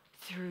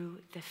through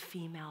the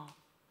female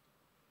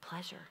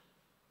pleasure.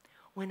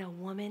 When a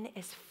woman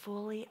is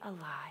fully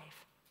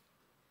alive,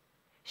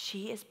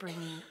 she is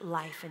bringing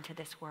life into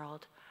this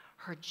world.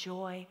 Her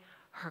joy,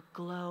 her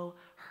glow,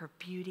 her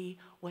beauty,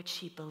 what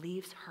she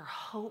believes, her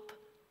hope.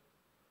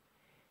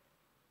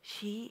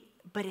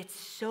 But it's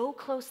so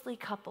closely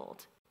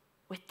coupled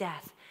with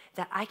death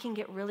that I can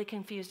get really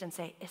confused and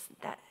say,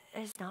 that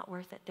is not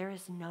worth it. There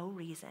is no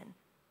reason.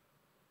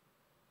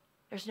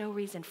 There's no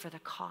reason for the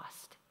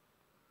cost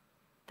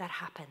that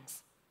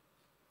happens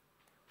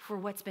for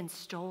what's been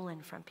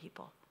stolen from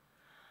people.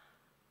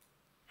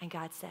 And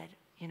God said,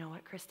 you know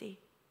what, Christy?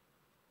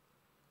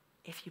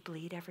 If you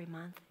bleed every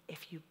month,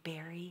 if you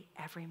bury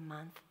every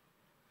month,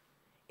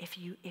 if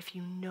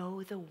you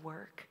know the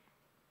work,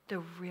 the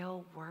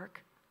real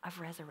work of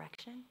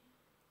resurrection,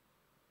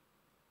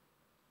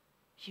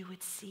 you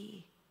would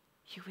see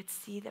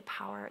the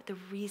power, the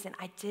reason.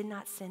 I did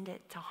not send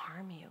it to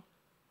harm you.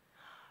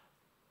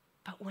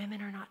 But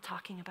women are not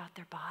talking about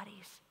their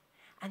bodies.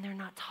 And they're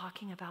not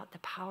talking about the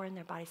power in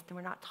their bodies. And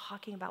we're not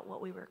talking about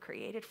what we were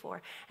created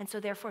for. And so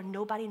therefore,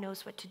 nobody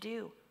knows what to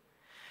do.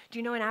 Do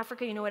you know in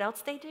Africa, you know what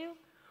else they do?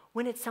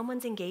 When it's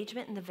someone's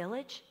engagement in the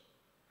village,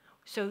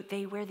 so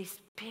they wear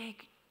these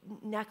big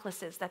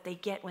necklaces that they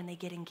get when they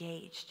get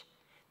engaged.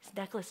 These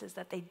necklaces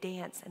that they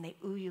dance and they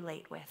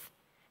ululate with.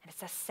 And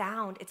it's a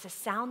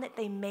sound that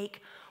they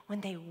make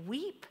when they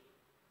weep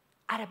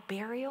at a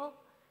burial.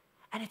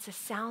 And it's a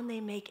sound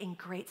they make in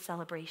great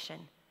celebration.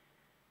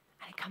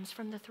 And it comes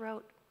from the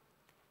throat.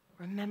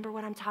 Remember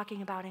what I'm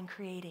talking about in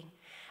creating.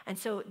 And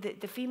so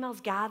the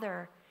females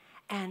gather,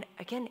 and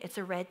again, it's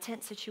a red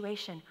tent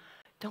situation.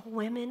 The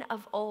women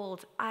of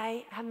old,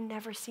 I have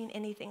never seen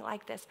anything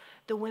like this.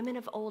 The women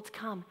of old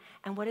come,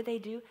 and what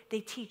do?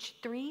 They teach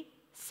 3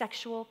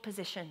 sexual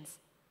positions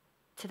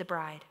to the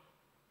bride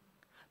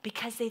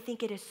because they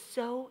think it is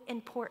so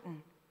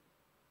important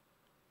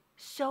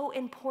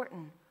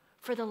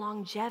for the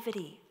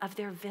longevity of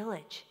their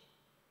village.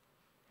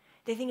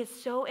 They think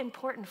it's so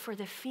important for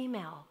the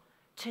female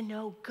to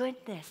know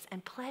goodness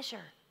and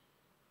pleasure.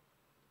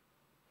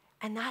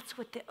 And that's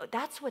what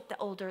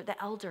the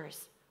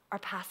elders are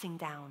passing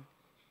down.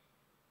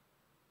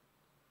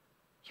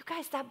 You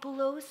guys, that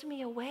blows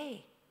me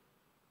away.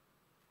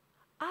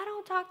 I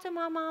don't talk to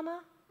my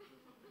mama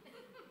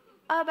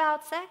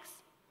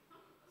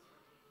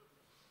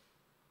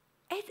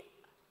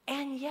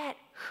And yet,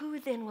 who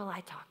then will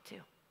I talk to?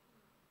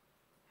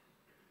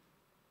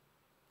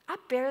 I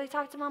barely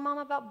talked to my mom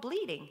about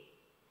bleeding.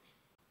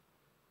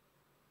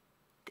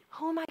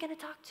 Who am I going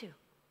to talk to?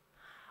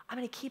 I'm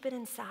going to keep it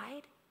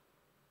inside.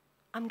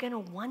 I'm going to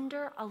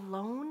wonder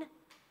alone,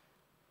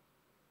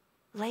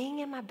 laying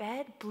in my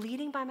bed,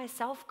 bleeding by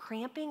myself,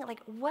 cramping.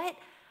 Like, what?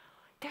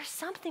 There's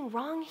something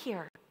wrong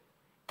here.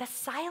 The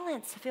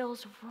silence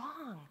feels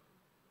wrong.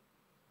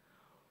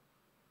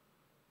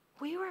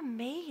 We were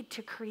made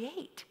to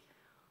create.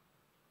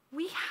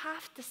 We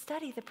have to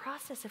study the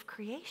process of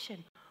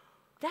creation.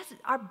 That's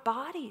our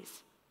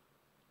bodies.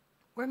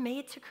 We're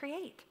made to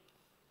create.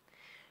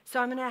 So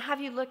I'm going to have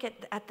you look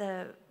at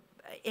the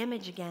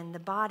image again, the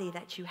body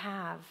that you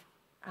have.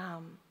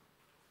 And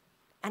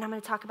I'm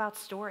going to talk about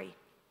story.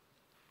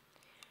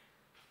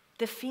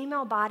 The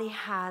female body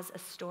has a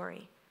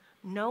story.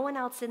 No one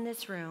else in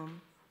this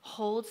room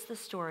holds the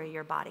story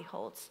your body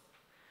holds.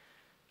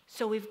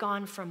 So we've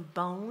gone from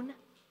bone,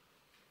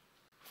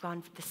 we've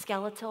gone from the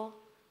skeletal,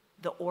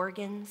 the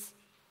organs,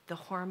 the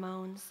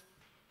hormones,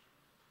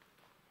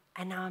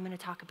 and now I'm going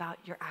to talk about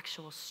your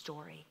actual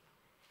story.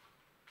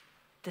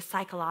 The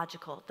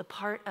psychological, the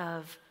part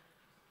of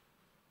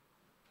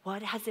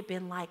what has it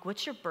been like?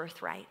 What's your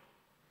birthright?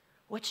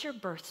 What's your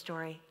birth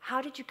story?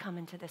 How did you come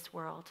into this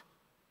world?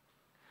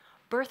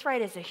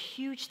 Birthright is a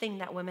huge thing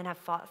that women have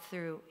fought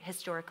through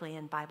historically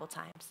in Bible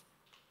times.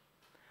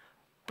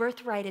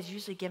 Birthright is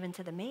usually given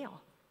to the male,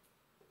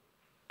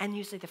 and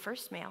usually the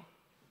first male.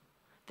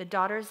 The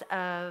daughters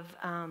of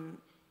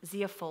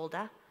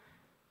Zephapolda,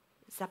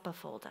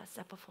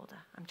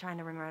 I'm trying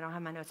to remember, I don't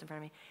have my notes in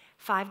front of me.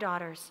 5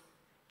 daughters.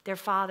 Their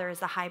father is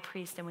the high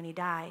priest, and when he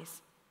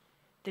dies,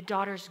 the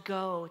daughters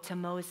go to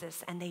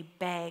Moses and they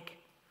beg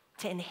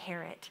to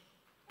inherit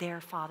their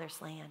father's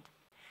land.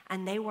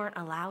 And they weren't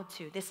allowed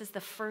to. This is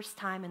the first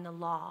time in the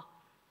law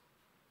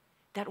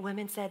that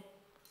women said,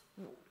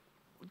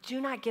 do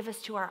not give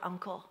us to our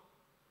uncle.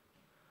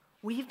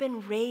 We've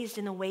been raised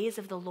in the ways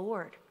of the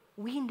Lord.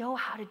 We know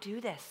how to do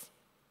this.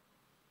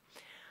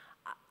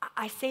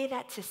 I say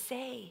that to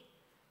say,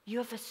 you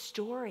have a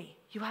story.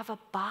 You have a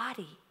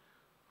body.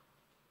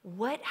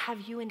 What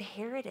have you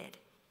inherited?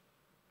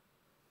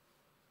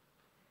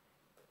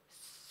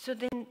 So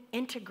then,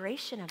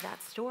 integration of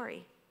that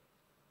story.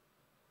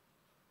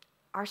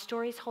 Our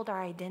stories hold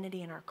our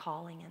identity and our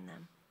calling in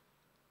them.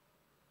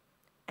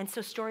 And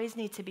so stories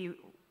need to be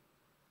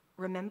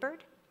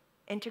remembered,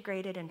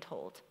 integrated, and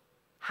told.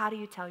 How do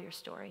you tell your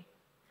story?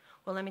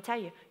 Well, let me tell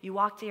you, you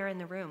walk there in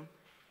the room,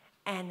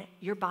 and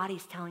your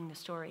body's telling the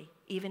story,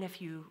 even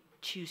if you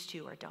choose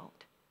to or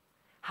don't.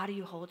 How do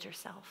you hold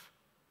yourself?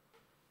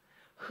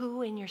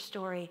 Who in your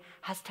story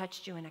has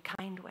touched you in a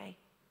kind way?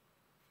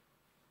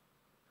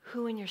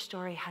 Who in your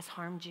story has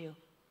harmed you?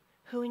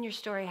 Who in your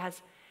story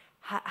has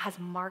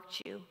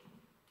marked you?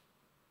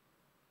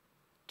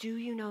 Do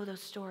you know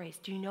those stories?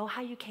 Do you know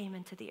how you came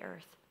into the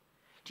earth?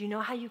 Do you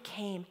know how you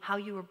came, how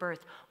you were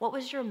birthed? What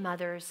was your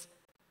mother's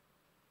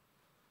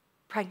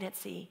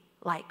pregnancy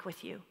like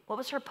with you? What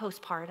was her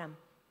postpartum?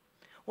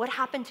 What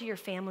happened to your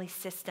family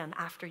system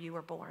after you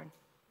were born?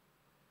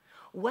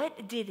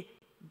 What did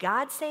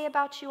God say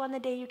about you on the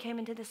day you came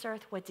into this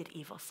earth? What did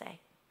evil say?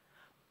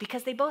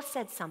 Because they both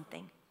said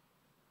something.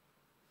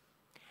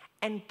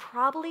 And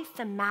probably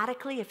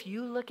thematically, if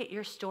you look at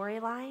your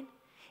storyline,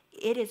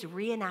 it is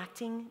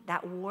reenacting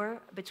that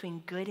war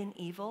between good and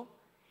evil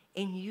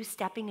in you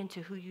stepping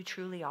into who you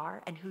truly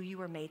are and who you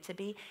were made to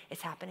be.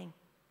 It's happening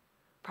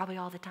probably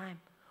all the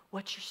time.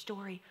 What's your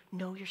story?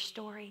 Know your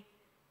story.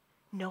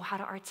 Know how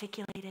to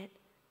articulate it.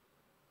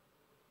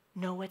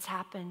 Know what's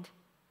happened.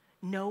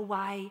 Know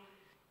why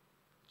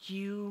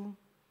you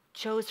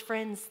chose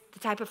friends, the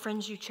type of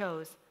friends you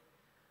chose.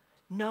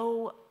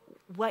 Know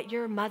what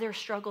your mother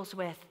struggles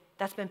with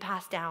that's been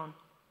passed down.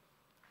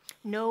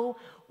 Know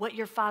what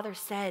your father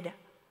said,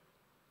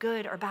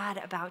 good or bad,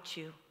 about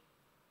you.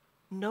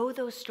 Know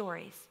those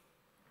stories.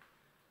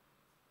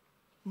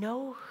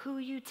 Know who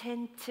you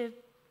tend to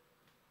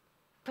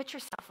put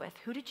yourself with.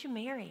 Who did you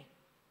marry?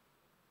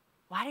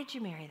 Why did you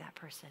marry that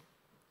person?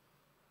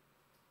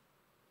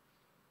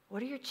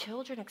 What are your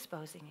children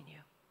exposing in you?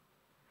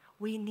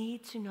 We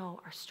need to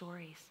know our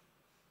stories.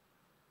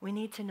 We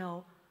need to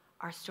know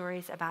our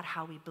stories about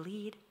how we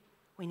bleed.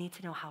 We need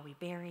to know how we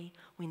bury.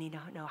 We need to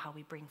know how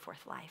we bring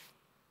forth life.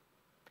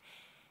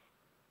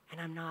 And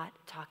I'm not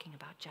talking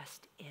about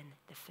just in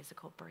the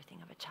physical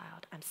birthing of a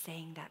child. I'm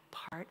saying that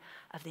part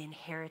of the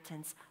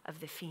inheritance of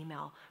the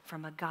female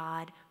from a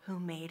God who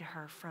made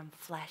her from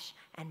flesh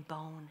and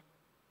bone.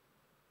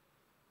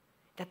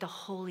 That the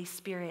Holy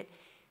Spirit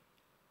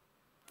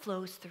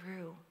flows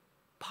through.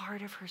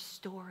 Part of her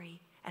story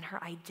and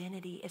her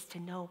identity is to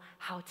know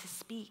how to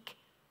speak,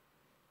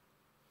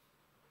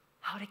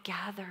 how to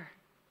gather,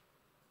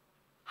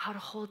 how to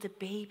hold a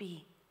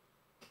baby,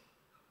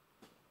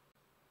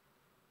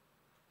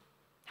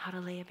 how to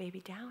lay a baby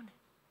down.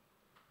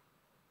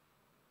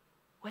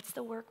 What's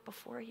the work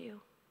before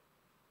you?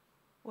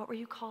 What were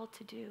you called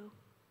to do?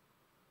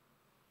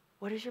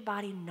 What does your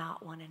body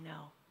not want to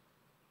know?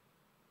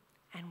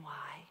 and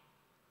why.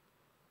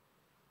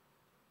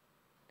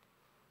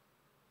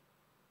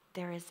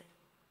 There is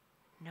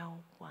no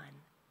one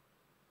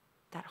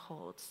that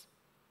holds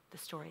the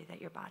story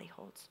that your body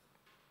holds.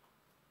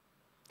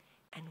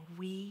 And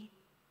we,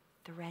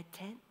 the Red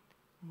Tent,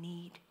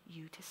 need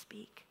you to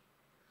speak.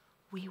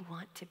 We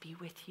want to be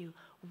with you.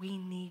 We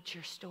need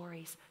your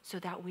stories so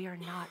that we are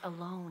not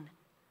alone,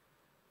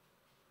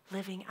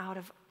 living out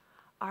of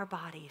our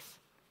bodies,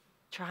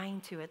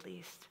 trying to at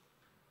least.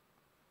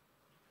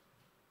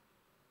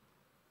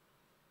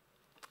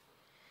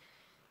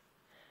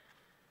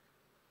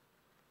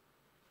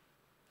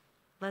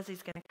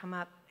 Leslie's going to come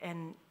up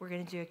and we're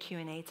going to do a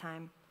Q&A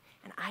time.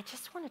 And I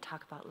just want to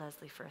talk about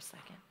Leslie for a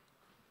second.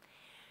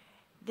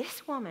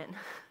 This woman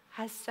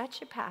has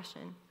such a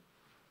passion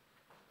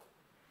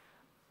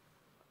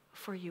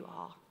for you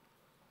all.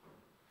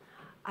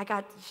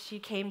 She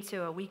came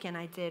to a weekend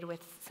I did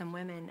with some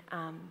women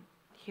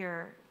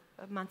here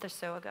a month or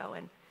so ago.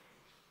 And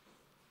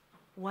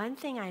one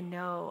thing I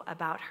know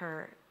about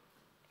her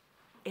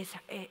is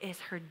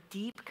her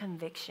deep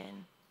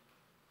conviction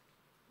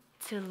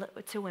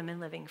to women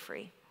living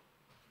free.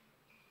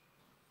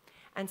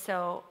 And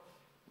so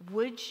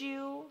would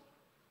you,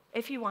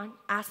 if you want,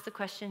 ask the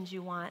questions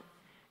you want,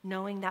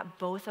 knowing that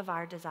both of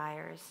our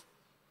desires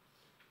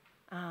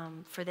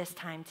for this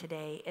time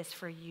today is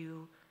for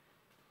you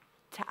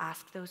to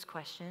ask those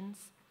questions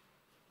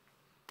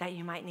that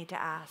you might need to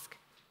ask,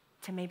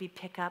 to maybe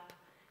pick up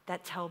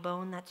that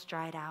tailbone that's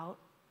dried out,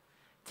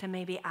 to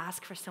maybe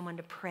ask for someone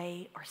to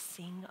pray or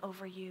sing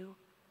over you.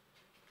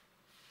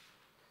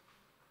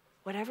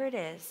 Whatever it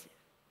is,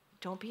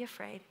 don't be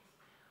afraid.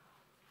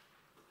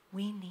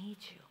 We need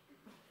you.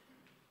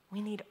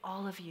 We need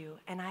all of you.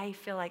 And I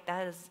feel like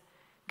that is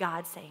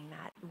God saying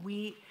that.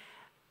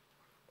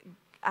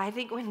 I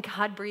think when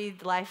God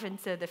breathed life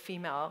into the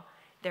female,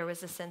 there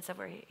was a sense of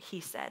where he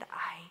said,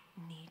 I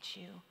need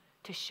you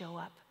to show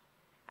up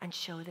and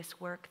show this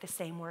work, the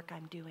same work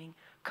I'm doing.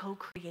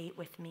 Co-create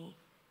with me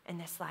in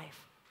this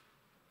life.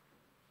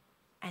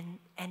 And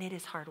it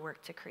is hard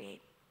work to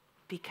create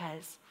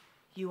because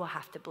you will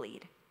have to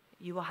bleed.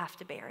 You will have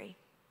to bury.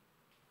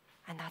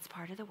 And that's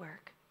part of the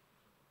work.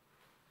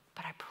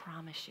 But I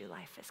promise you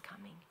life is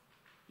coming.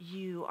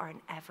 You are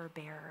an ever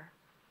bearer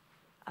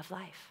of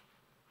life.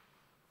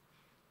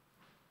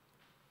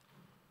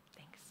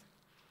 Thanks.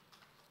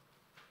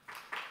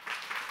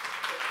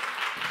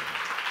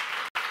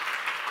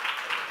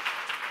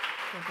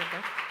 Feel good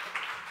there?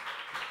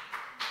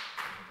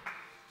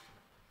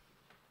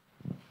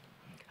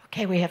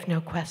 Okay, we have no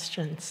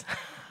questions.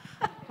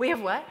 We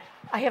have what?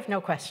 I have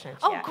no questions.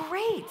 Oh, yet.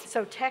 great.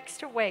 So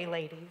text away,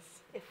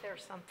 ladies, if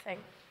there's something.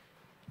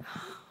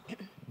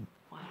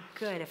 Wow,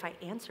 good. If I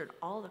answered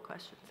all the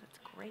questions, that's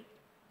great.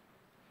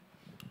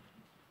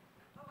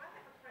 Oh, I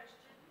have a question.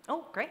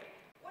 Oh, great.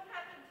 What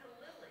happened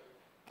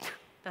to Lily?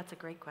 That's a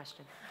great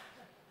question.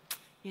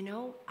 You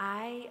know,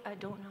 I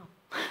don't know.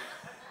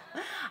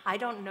 I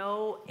don't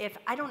know if,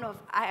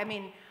 I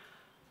mean,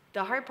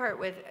 the hard part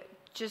with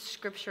just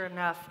scripture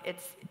enough,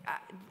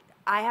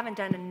 I haven't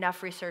done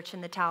enough research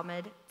in the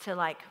Talmud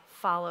to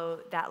follow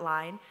that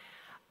line.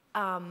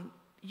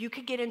 You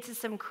could get into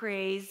some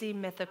crazy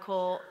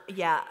mythical,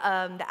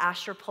 the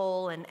Asher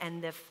pole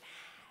and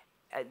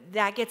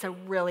that gets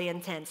really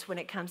intense when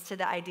it comes to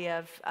the idea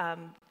of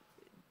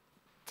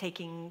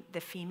taking the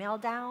female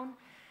down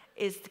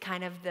is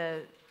kind of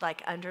the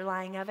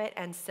underlying of it.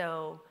 And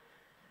so,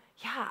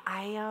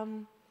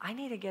 I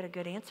need to get a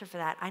good answer for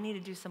that. I need to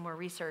do some more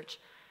research,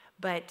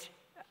 but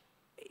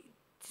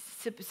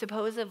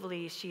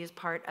supposedly she is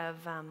part of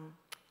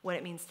what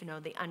it means to know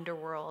the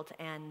underworld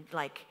and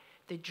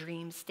the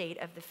dream state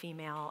of the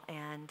female,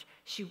 and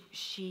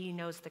she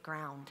knows the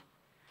ground.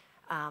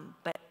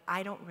 But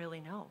I don't really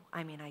know.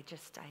 I mean,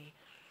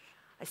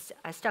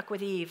 I stuck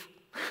with Eve.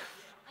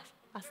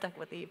 I stuck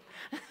with Eve.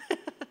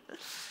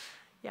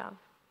 Yeah.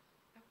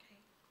 Okay.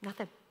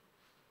 Nothing.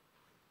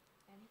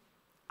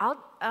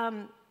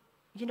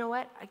 You know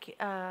what?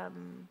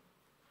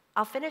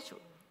 I'll finish.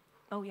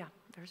 Oh yeah,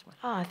 there's one.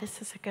 Oh,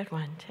 this is a good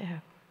one,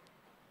 too.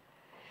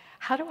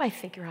 How do I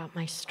figure out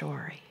my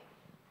story?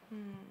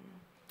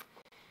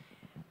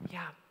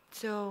 Yeah,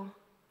 so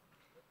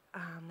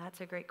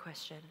that's a great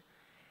question.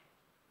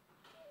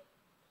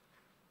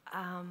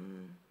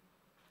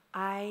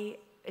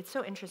 It's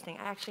so interesting.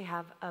 I actually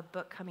have a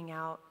book coming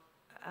out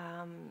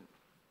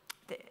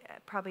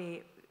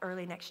probably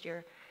early next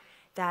year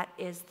that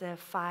is the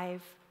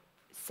 5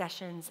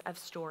 sessions of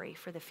story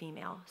for the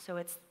female. So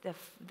it's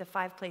the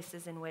 5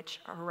 places in which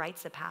are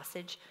rites of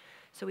passage.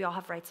 So we all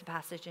have rites of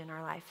passage in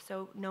our life.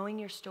 So knowing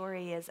your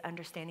story is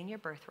understanding your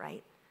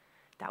birthright.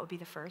 That would be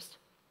the first.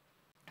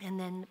 And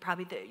then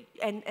probably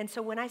and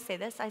so when I say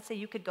this, I say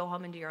you could go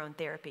home and do your own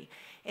therapy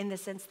in the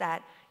sense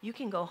that you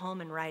can go home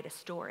and write a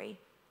story.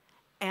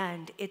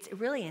 And it's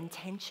really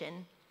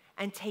intention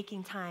and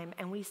taking time.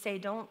 And we say,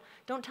 don't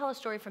tell a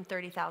story from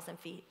 30,000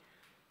 feet.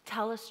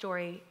 Tell a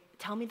story.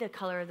 Tell me the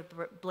color of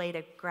the blade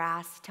of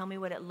grass. Tell me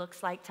what it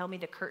looks like. Tell me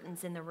the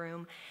curtains in the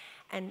room.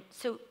 And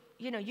so,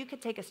 you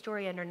could take a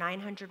story under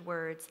 900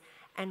 words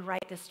and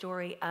write the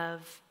story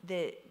of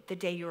the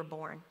day you were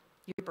born,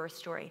 your birth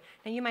story.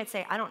 Now you might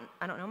say, I don't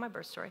know my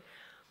birth story.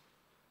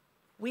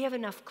 We have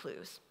enough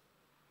clues,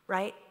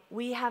 right?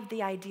 We have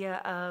the idea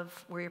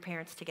of, were your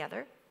parents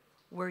together?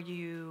 Were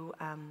you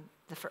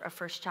a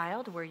first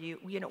child? Were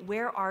you know,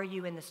 where are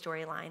you in the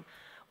storyline?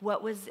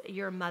 What was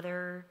your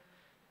mother,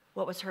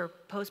 what was her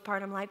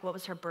postpartum like? What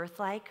was her birth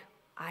like?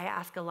 I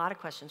ask a lot of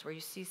questions. Were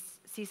you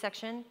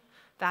C-section,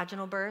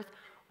 vaginal birth?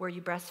 Were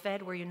you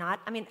breastfed? Were you not?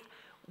 I mean,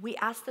 we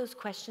ask those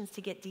questions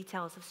to get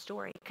details of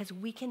story because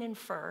we can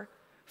infer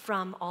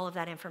from all of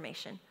that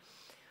information.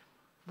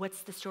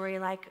 What's the story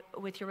like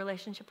with your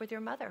relationship with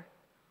your mother?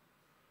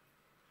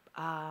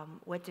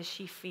 What does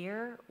she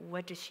fear?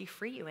 What does she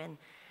free you in?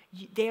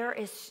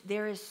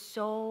 There's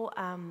so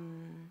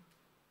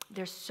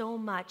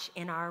much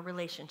in our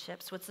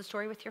relationships. What's the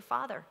story with your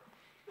father?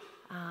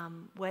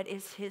 What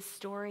is his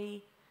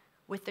story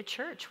with the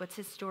church? What's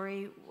his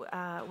story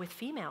with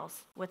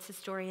females? What's his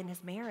story in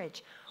his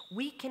marriage?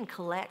 We can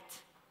collect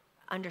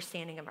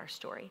understanding of our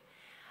story.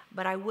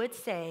 But I would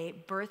say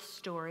birth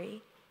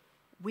story,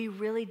 we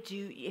really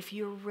do, if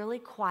you're really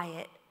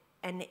quiet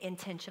and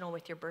intentional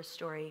with your birth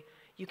story,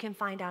 you can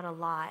find out a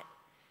lot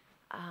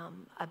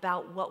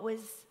about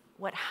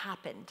what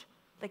happened.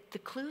 Like the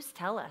clues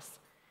tell us.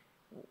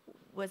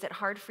 Was it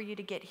hard for you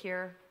to get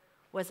here?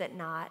 Was it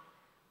not?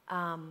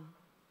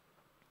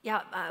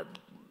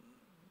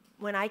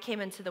 When I came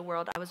into the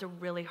world, I was a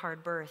really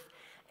hard birth.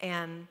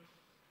 And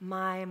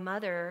my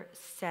mother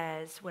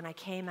says, when I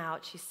came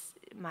out,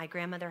 my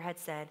grandmother had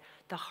said,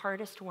 the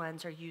hardest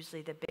ones are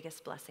usually the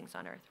biggest blessings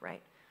on earth,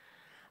 right?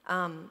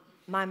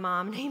 My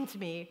mom named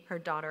me her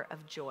daughter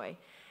of joy.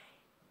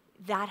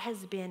 That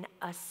has been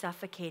a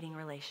suffocating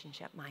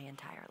relationship my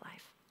entire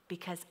life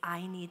because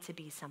I need to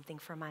be something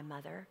for my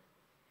mother.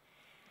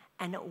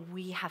 And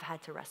we have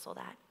had to wrestle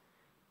that.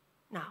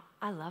 Now,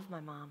 I love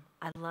my mom.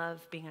 I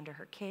love being under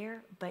her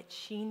care, but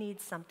she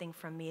needs something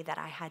from me that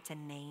I had to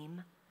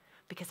name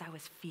because I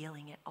was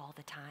feeling it all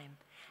the time.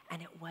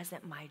 And it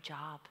wasn't my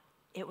job.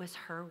 It was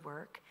her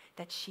work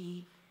that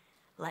she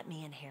let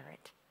me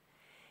inherit.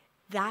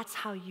 That's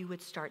how you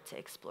would start to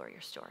explore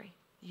your story.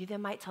 You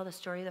then might tell the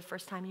story of the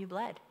first time you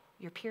bled,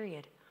 your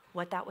period,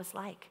 what that was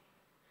like.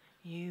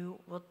 You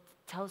will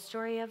tell a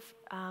story of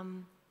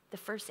the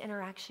first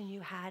interaction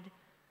you had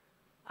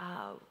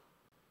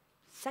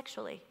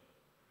sexually.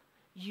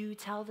 You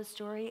tell the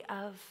story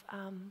of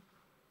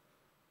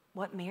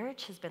what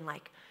marriage has been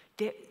like.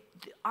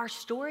 Our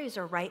stories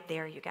are right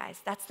there, you guys.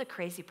 That's the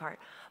crazy part.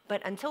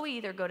 But until we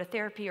either go to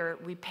therapy or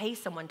we pay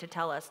someone to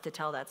tell us to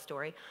tell that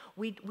story,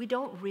 we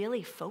don't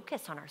really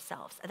focus on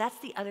ourselves. That's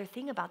the other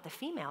thing about the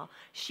female.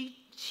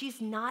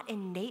 She's not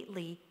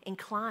innately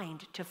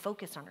inclined to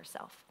focus on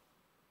herself.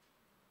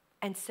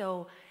 And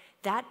so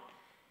that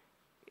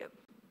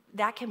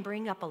can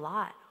bring up a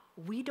lot.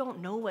 We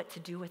don't know what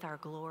to do with our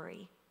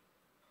glory.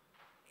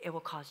 It will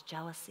cause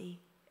jealousy.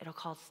 It'll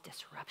cause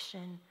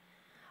disruption.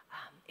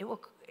 It will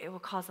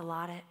cause a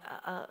lot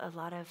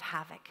of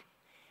havoc,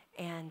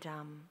 and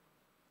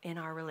in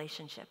our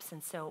relationships.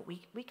 And so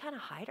we kind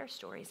of hide our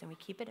stories and we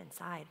keep it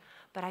inside.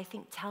 But I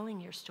think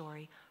telling your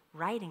story,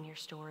 writing your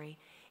story,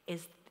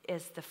 is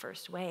the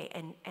first way.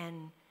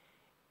 And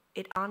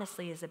it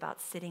honestly is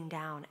about sitting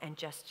down and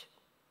just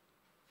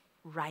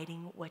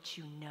writing what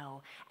you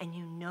know, and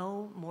you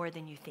know more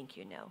than you think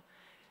you know.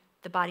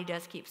 The body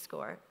does keep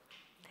score.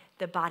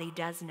 The body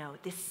does know.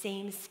 The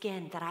same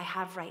skin that I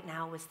have right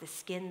now was the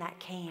skin that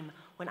came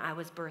when I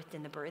was birthed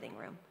in the birthing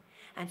room.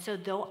 And so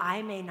though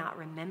I may not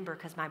remember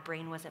because my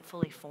brain wasn't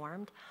fully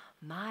formed,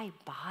 my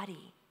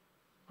body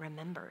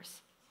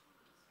remembers.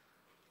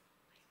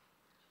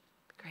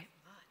 Great.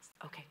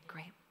 Okay,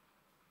 great.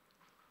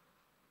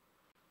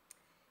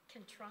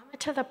 Can trauma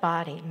to the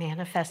body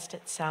manifest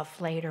itself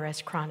later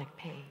as chronic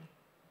pain?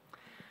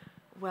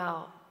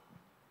 Well,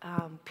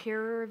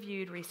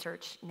 peer-reviewed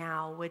research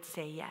now would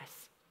say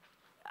yes.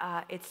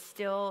 It's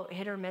still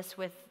hit or miss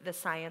with the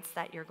science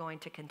that you're going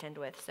to contend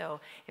with. So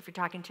if you're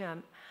talking to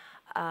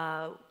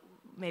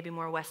maybe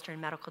more Western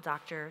medical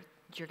doctor,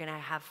 you're going to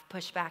have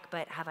pushback.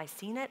 But have I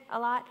seen it a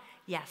lot?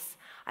 Yes.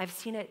 I've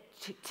seen it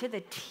to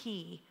the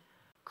T,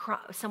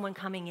 someone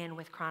coming in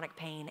with chronic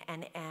pain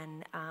and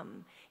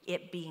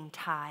it being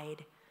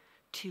tied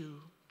to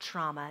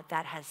trauma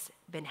that has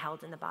been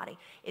held in the body.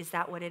 Is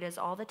that what it is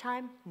all the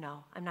time?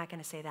 No, I'm not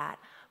going to say that.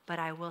 But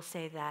I will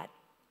say that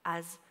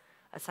as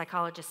a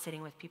psychologist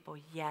sitting with people,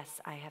 yes,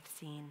 I have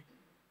seen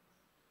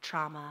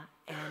trauma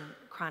and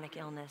chronic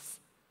illness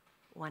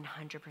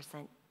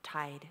 100%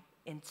 tied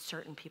in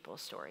certain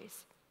people's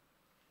stories.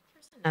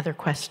 Here's another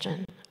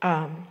question.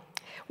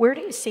 Where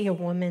do you see a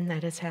woman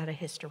that has had a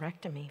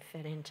hysterectomy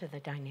fit into the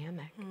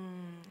dynamic?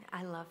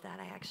 I love that.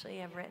 I actually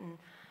have written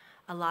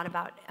a lot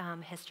about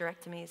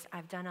hysterectomies.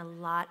 I've done a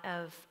lot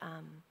of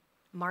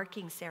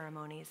marking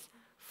ceremonies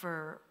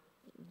for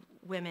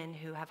women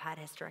who have had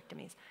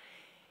hysterectomies.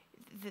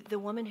 The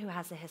woman who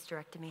has a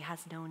hysterectomy has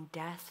known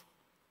death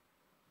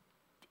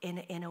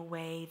in a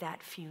way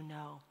that few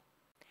know.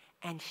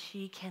 And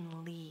she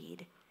can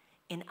lead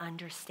in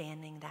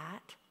understanding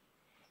that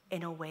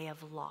in a way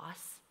of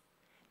loss.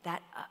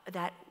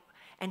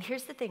 And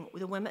here's the thing,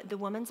 the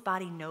woman's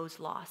body knows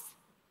loss.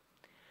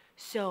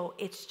 So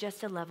it's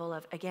just a level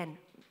of, again,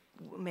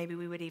 maybe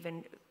we would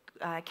even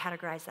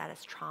categorize that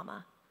as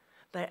trauma,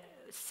 but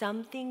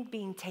something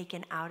being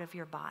taken out of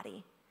your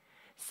body.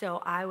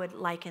 So I would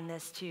liken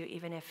this to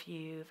even if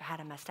you've had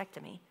a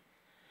mastectomy,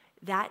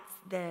 that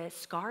the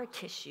scar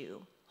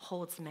tissue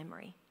holds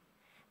memory.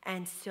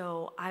 And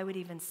so I would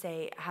even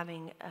say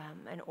having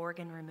an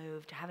organ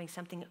removed, having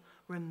something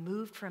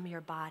removed from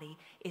your body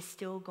is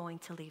still going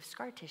to leave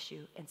scar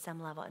tissue in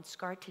some level, and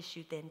scar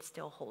tissue then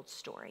still holds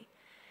story.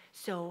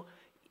 So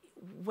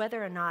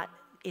whether or not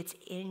it's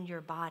in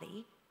your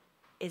body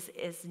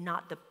is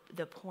not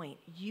the point.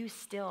 You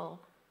still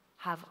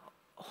have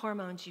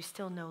hormones, you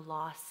still know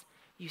loss,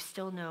 you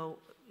still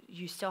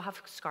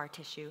have scar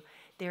tissue.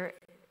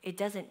 It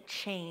doesn't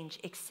change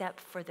except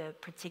for the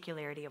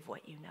particularity of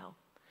what you know.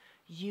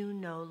 You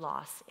know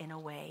loss in a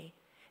way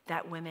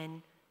that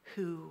women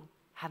who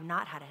have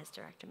not had a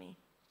hysterectomy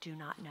do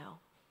not know.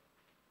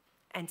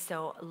 And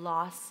so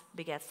loss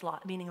begets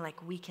loss, meaning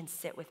like we can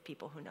sit with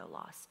people who know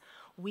loss.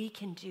 We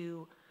can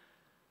do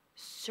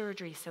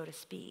surgery, so to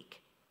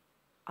speak,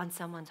 on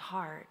someone's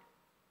heart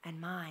and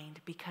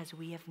mind because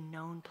we have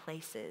known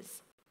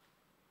places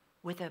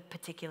with a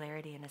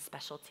particularity and a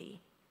specialty.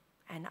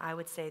 And I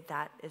would say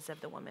that is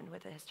of the woman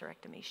with a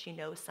hysterectomy. She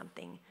knows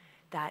something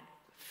that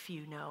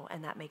few know,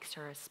 and that makes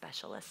her a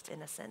specialist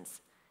in a sense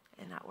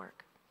in that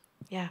work.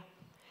 Yeah.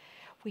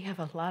 We have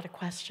a lot of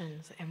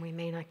questions, and we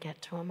may not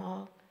get to them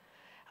all.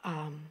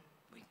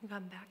 We can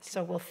come back to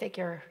So we'll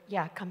figure,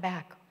 come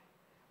back.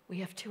 We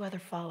have 2 other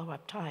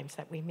follow-up times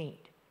that we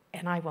meet,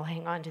 and I will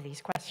hang on to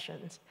these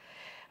questions.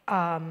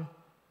 How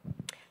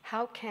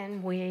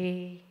can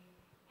we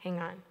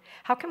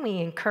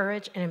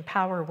encourage and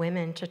empower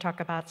women to talk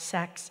about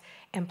sex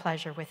and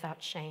pleasure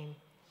without shame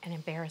and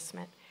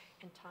embarrassment?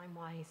 And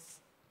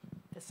time-wise,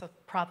 this will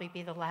probably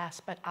be the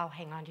last, but I'll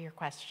hang on to your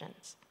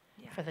questions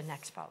for the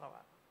next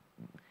follow-up.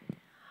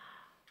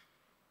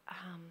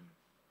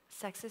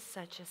 Sex is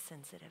such a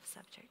sensitive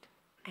subject,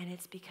 and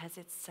it's because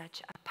it's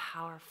such a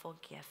powerful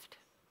gift.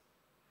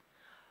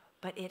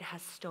 But it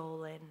has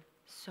stolen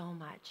so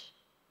much.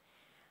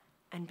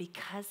 And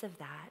because of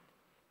that,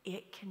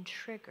 it can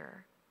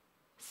trigger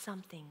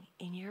something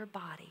in your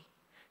body.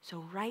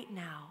 So right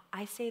now,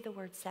 I say the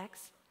word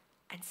sex,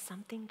 and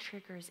something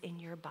triggers in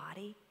your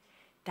body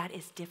that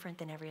is different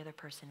than every other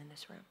person in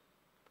this room.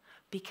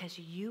 Because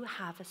you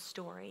have a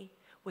story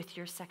with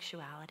your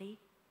sexuality,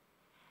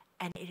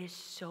 and it is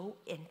so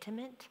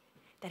intimate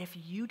that if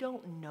you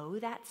don't know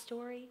that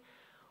story,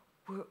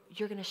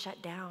 you're going to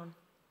shut down,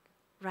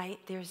 right?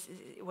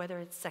 Whether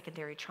it's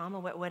secondary trauma,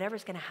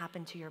 whatever's going to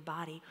happen to your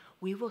body,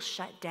 we will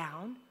shut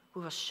down.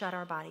 We will shut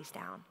our bodies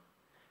down.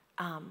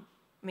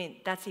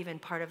 That's even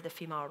part of the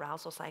female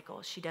arousal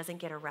cycle. She doesn't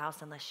get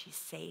aroused unless she's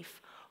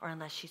safe or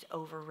unless she's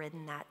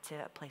overridden that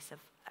to a place of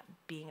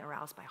being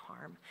aroused by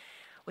harm,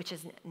 which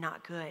is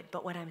not good.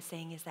 But what I'm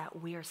saying is that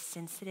we are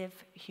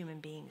sensitive human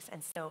beings.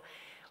 And so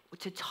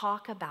to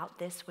talk about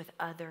this with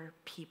other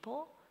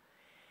people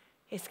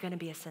is going to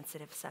be a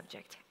sensitive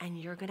subject. And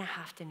you're going to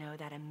have to know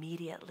that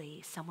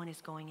immediately someone is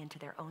going into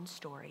their own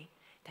story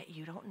that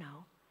you don't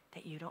know,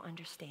 that you don't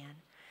understand.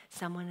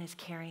 Someone is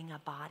carrying a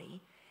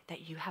body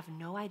that you have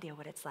no idea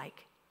what it's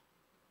like,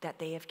 that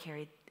they have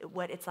carried,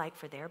 what it's like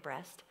for their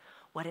breast,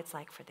 what it's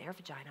like for their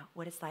vagina,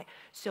 what it's like.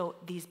 So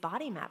these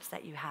body maps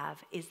that you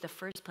have is the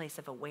first place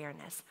of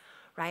awareness,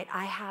 right?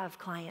 I have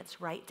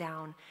clients write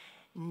down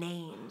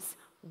names,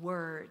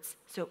 words,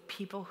 so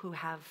people who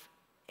have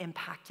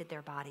impacted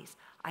their bodies.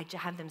 I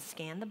have them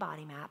scan the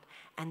body map,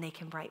 and they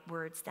can write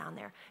words down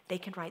there. They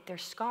can write their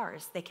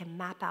scars. They can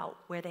map out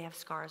where they have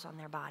scars on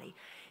their body.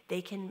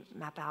 They can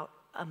map out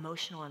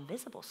emotional and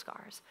visible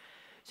scars.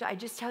 So I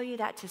just tell you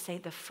that to say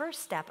the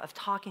first step of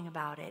talking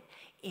about it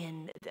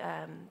in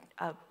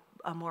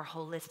a more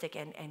holistic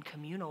and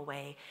communal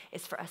way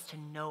is for us to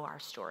know our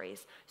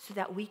stories so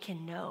that we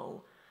can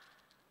know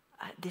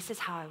this is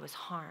how I was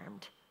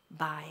harmed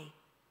by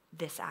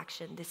this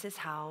action. This is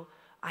how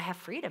I have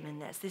freedom in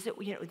this.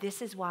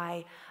 This is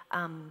why,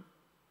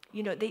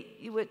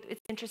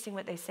 it's interesting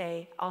what they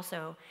say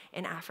also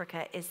in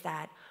Africa is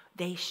that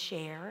they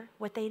share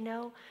what they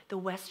know. The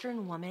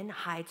Western woman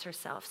hides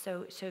herself.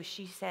 So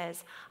she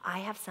says, I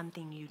have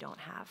something you don't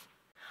have.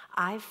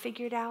 I've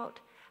figured out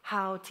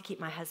how to keep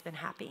my husband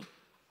happy.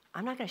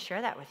 I'm not going to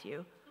share that with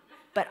you,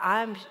 but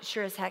I'm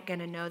sure as heck going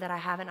to know that I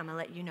have it. I'm going to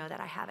let you know that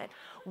I have it.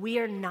 We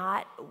are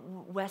not,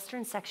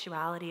 Western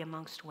sexuality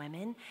amongst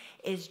women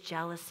is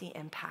jealousy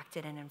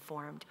impacted and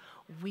informed.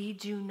 We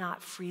do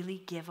not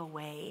freely give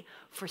away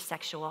for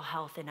sexual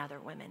health in other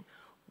women.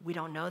 We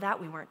don't know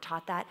that. We weren't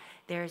taught that.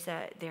 There is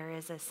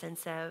a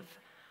sense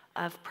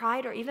of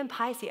pride or even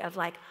piety of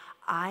like,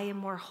 I am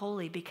more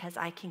holy because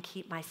I can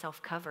keep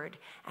myself covered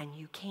and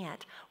you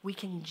can't. We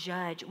can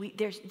judge.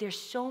 There's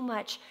so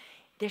much,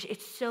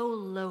 it's so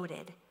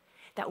loaded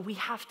that we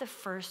have to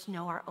first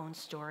know our own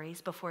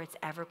stories before it's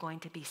ever going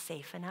to be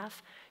safe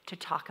enough to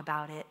talk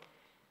about it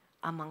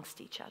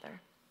amongst each other.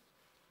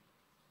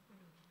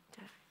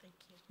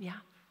 Yeah.